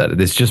Jeff's just said.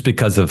 It's just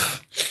because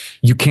of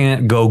you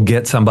can't go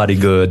get somebody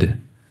good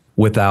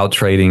without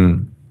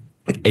trading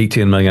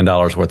 $18 million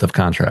worth of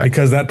contract.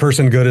 Because that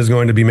person good is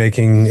going to be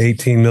making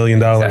 $18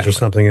 million or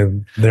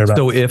something thereabouts.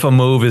 So if a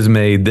move is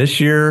made this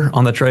year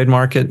on the trade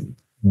market,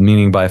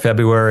 meaning by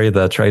February,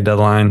 the trade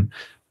deadline,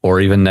 or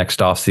even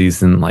next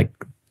offseason, like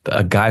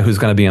a guy who's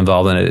going to be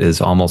involved in it is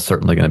almost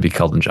certainly going to be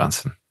Keldon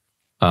Johnson.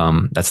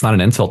 That's not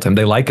an insult to him.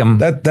 They like him.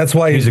 That's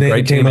why his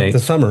name came up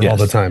this summer all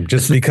the time,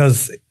 just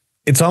because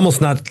it's almost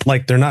not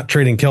like they're not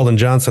trading Keldon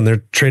Johnson.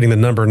 They're trading the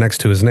number next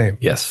to his name.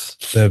 Yes.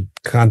 The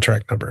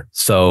contract number.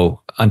 So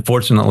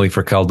unfortunately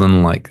for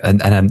Keldon,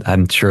 and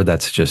I'm sure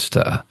that's just,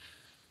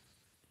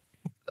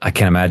 I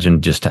can't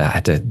imagine just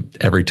to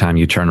every time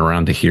you turn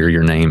around to hear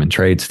your name and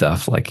trade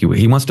stuff. Like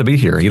he wants to be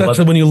here.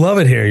 When you love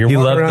it here. He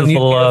loves his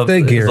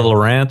little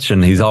ranch,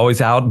 and he's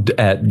always out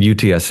at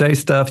UTSA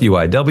stuff,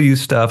 UIW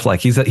stuff. Like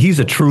he's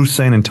a true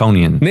San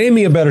Antonian. Name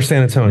me a better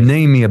San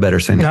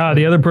Antonian.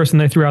 The other person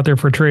they threw out there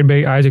for trade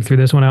bait, Isaac threw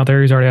this one out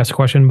there. He's already asked a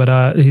question,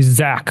 but he's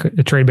Zach,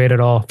 the trade bait at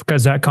all,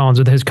 because Zach Collins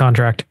with his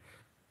contract.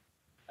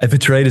 If a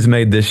trade is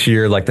made this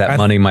year, like that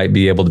money might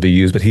be able to be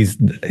used, but this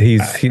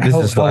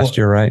is last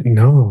year, right?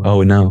 No.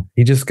 Oh, no.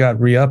 He just got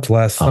re-upped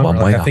last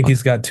summer. I think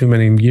he's got too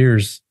many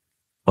years.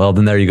 Well,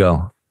 then there you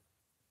go.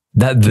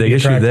 The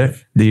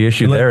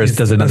issue there is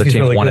does another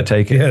team want to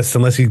take it? Yes,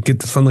 unless you get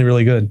to something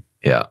really good.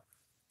 Yeah.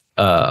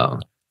 All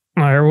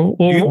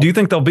right, do you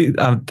think there'll be,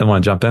 I don't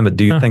want to jump in, but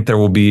do you think there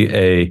will be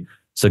a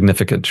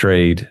significant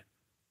trade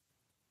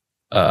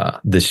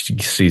this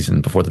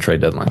season before the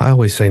trade deadline? I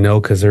always say no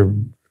because there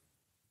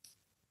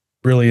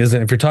really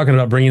isn't. If you're talking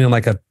about bringing in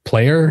like a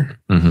player,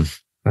 I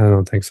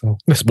don't think so.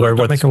 The Spurs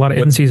make a lot of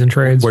in-season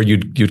trades. Where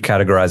you'd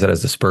categorize it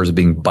as the Spurs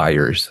being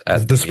buyers.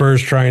 The Spurs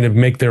trying to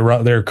make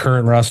their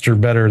current roster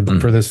better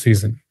for this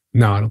season.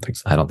 No, I don't think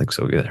so. I don't think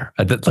so either.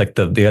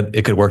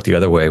 It could work the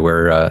other way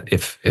where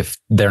if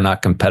they're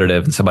not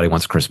competitive and somebody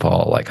wants Chris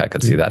Paul, like I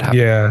could see that happen.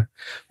 Yeah.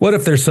 What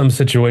if there's some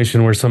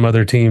situation where some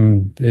other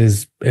team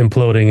is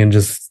imploding and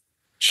just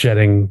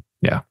shedding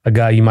a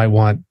guy you might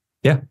want?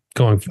 Yeah.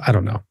 I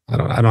don't know. I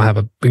don't have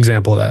an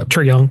example of that.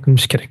 Trey Young. I'm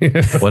just kidding.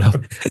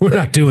 We're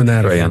not doing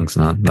that. Trey Young's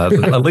not.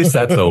 At least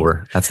that's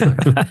over.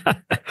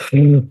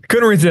 Couldn't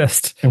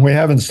resist. And we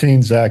haven't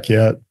seen Zach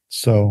yet.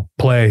 So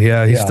play.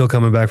 Yeah. He's still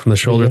coming back from the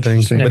shoulder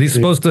thing. But he's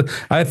supposed to.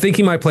 I think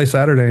he might play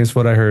Saturday is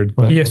what I heard.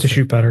 He has to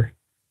shoot better.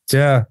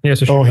 Yeah. He has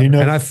to shoot he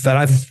knows.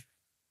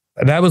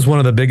 And that was one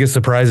of the biggest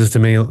surprises to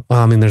me. Well,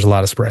 I mean, there's a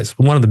lot of surprises.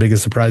 But one of the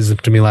biggest surprises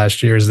to me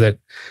last year is that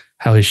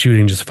how his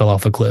shooting just fell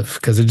off a cliff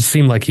because it just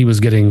seemed like he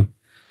was getting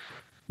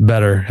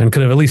better and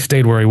could have at least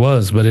stayed where he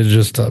was, but it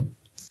just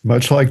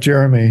much like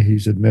Jeremy,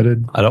 he's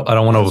admitted. I don't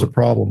want to. There's a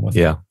problem with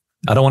it.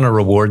 I don't want to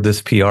reward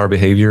this PR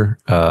behavior.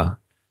 I'm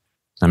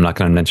not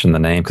going to mention the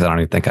name because I don't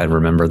even think I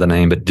remember the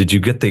name. But did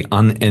you get the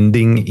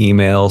unending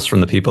emails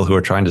from the people who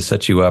are trying to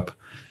set you up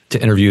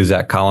to interview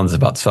Zach Collins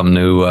about some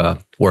new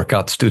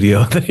workout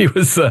studio that he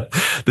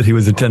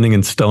was attending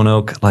in Stone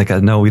Oak? Like,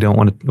 no, we don't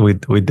want to.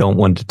 We don't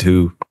want to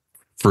do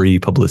free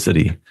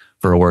publicity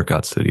for a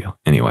workout studio.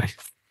 Anyway.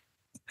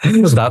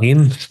 Stop.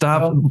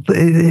 Go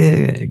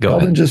Calvin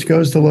ahead. just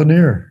goes to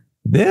Lanier.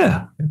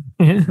 Yeah.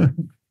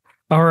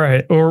 All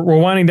right. We're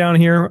winding down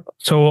here.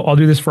 So I'll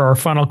do this for our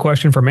final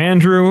question from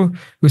Andrew,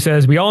 who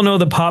says, we all know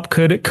that Pop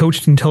could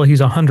coach until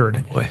he's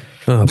 100. Boy.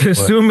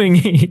 Assuming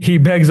he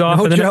begs off.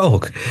 No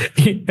joke.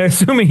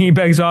 Assuming he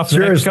begs off in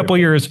the next couple of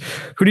years,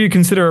 who do you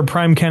consider a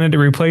prime candidate to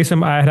replace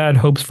him? I had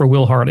hopes for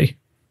Will Hardy.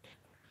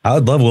 I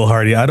would love Will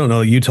Hardy. I don't know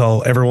that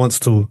Utah ever wants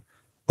to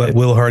let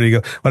Will Hardy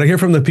go. What I hear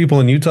from the people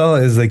in Utah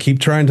is they keep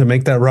trying to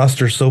make that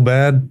roster so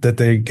bad that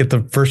they get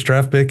the first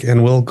draft pick,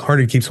 and Will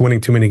Hardy keeps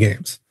winning too many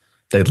games.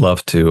 They'd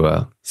love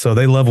to. So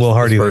they love Will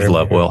Hardy. Spurs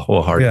love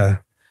Will Hardy. Yeah.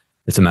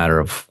 It's a matter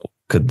of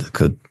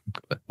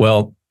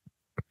well,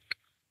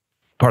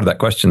 part of that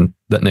question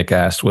that Nick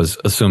asked was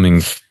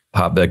assuming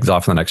Pop begs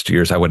off in the next 2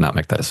 years. I would not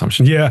make that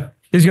assumption. Yeah.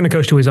 He's going to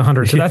coach till he's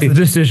 100. So that's the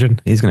decision.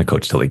 He's going to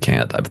coach till he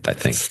can't, I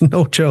think.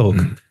 No joke.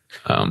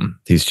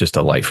 He's just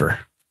a lifer.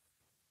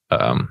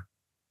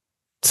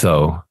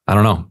 So I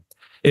don't know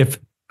if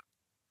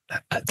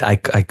I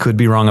could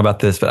be wrong about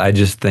this, but I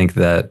just think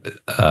that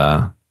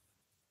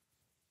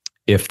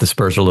if the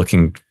Spurs are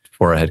looking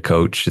for a head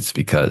coach, it's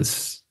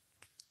because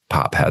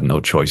Pop had no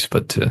choice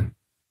but to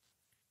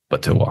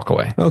walk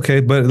away.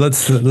 Okay, but let's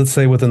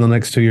say within the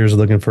next 2 years,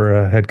 looking for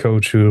a head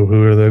coach.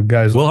 Who are the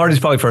guys? Will Hardy's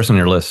probably first on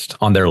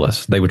their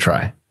list. They would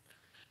try.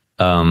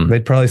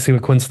 They'd probably see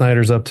what Quinn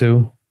Snyder's up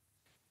to.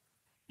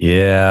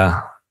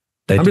 Yeah.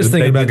 I'm just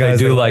thinking about guys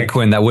they do that like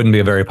Quinn. That wouldn't be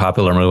a very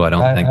popular move, I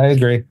don't think. I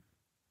agree.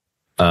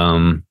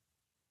 Who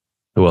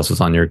else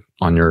is on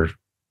your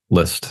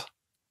list?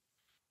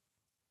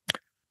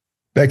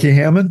 Becky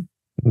Hammond.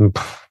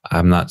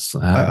 I'm not.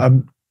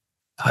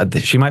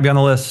 She might be on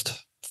the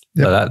list,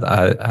 but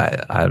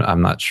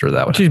I'm not sure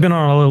that would. She's been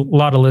on a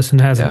lot of lists and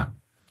hasn't. Yeah.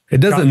 It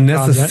doesn't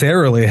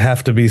necessarily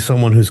have to be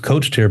someone who's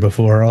coached here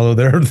before, although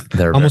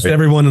they're almost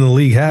everyone in the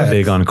league has.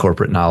 Big on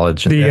corporate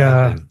knowledge.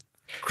 And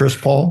Chris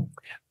Paul.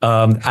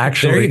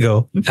 Actually, there you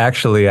go.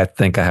 Actually, I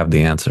think I have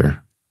the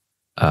answer.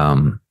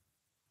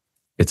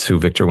 It's who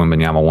Victor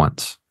Wembanyama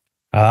wants.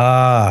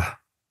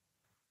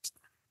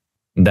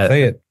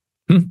 Say it.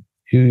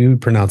 You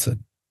pronounce it.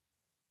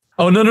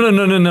 Oh no!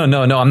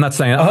 I'm not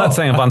saying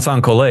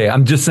Vincent Collet.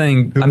 I'm just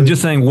saying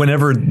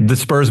whenever the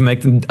Spurs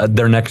make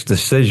their next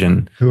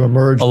decision, who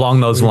emerged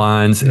along those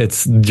lines,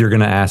 you're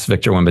going to ask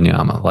Victor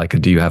Wembanyama, like,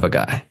 do you have a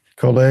guy?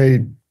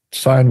 Collet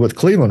signed with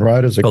Cleveland,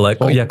 right?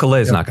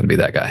 Collet is not going to be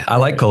that guy. I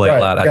like Collet a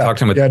lot. I talked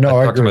to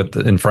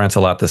him in France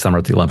a lot this summer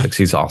at the Olympics.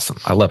 He's awesome.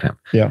 I love him.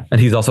 Yeah, and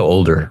he's also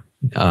older.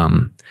 They're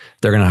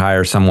going to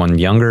hire someone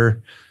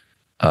younger.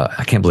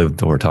 I can't believe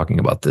that we're talking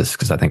about this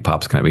because I think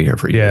Pop's going to be here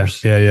for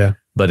years. Yeah.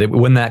 But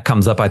when that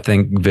comes up, I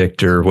think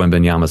Victor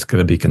Wembanyama is going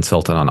to be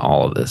consultant on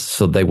all of this.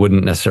 So they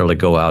wouldn't necessarily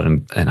go out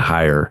and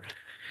hire.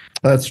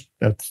 That's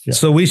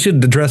So we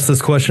should address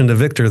this question to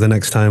Victor the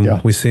next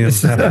time we see him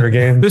after a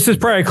game. This is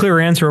probably a clear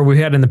answer we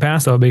had in the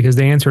past, though, because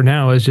the answer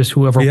now is just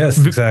whoever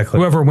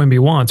Wemby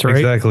wants, right?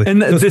 Exactly.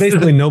 And it's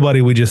basically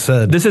nobody we just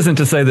said. This isn't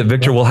to say that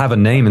Victor will have a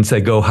name and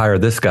say, go hire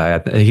this guy.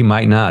 He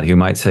might not. He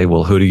might say,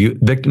 well, who do you...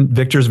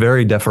 Victor's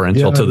very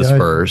deferential to the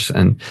Spurs.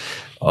 And,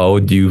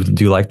 do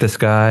you like this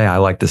guy? I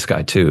like this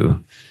guy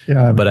too.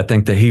 Yeah, but I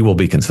think that he will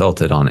be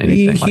consulted on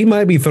anything. He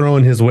might be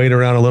throwing his weight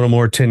around a little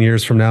more 10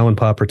 years from now when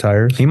Pop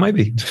retires. He might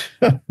be.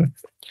 All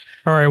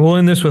right, we'll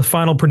end this with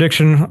final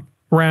prediction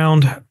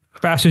round.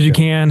 Fast as you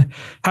can.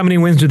 How many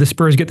wins do the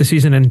Spurs get this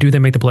season, and do they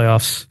make the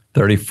playoffs?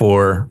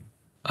 34,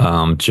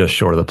 just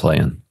short of the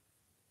play-in.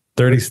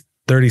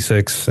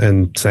 36,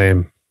 and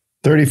same.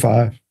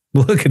 35.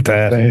 Look at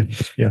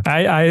that. Yeah,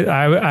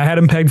 I had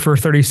him pegged for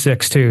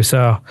 36 too.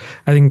 So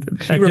I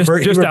think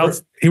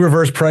he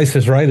reverse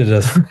prices right at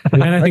us,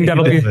 and I think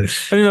that'll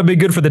be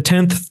good for the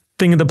 10th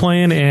thing of the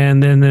plan,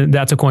 and then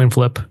that's a coin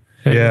flip.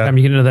 Yeah, I'm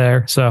getting into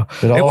there. So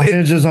it all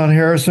hinges on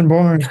Harrison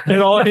Barnes.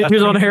 It all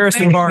hinges on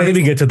Harrison Barnes.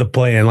 Maybe get to the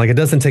play-in. Like, it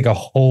doesn't take a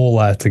whole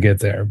lot to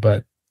get there,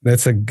 but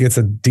it's a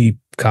deep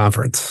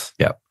conference.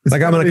 Yeah.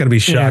 Like, I'm not going to be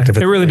shocked if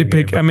it really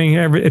depicts. I mean,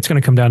 it's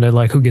going to come down to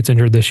like who gets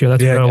injured this year.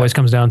 That's what it always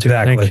comes down to.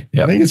 Exactly.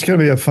 I think it's going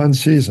to be a fun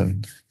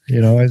season.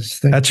 I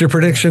just think that's your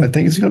prediction. I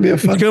think it's going to be a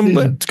fun season.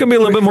 It's going to be a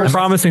little bit more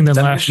promising than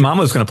last year.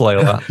 Mama's going to play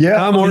a lot.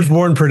 Tom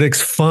Orsborn predicts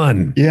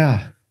fun.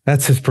 Yeah.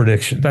 That's his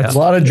prediction. That's a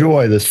lot of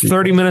joy this season.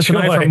 30 minutes a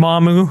night for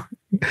Mamu.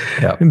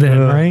 Yeah.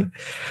 Right.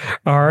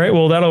 All right.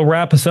 Well, that'll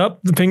wrap us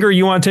up. Finger,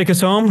 you want to take us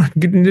home?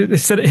 Hit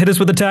us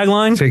with the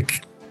tagline?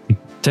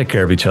 Take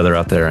care of each other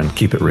out there and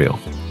keep it real.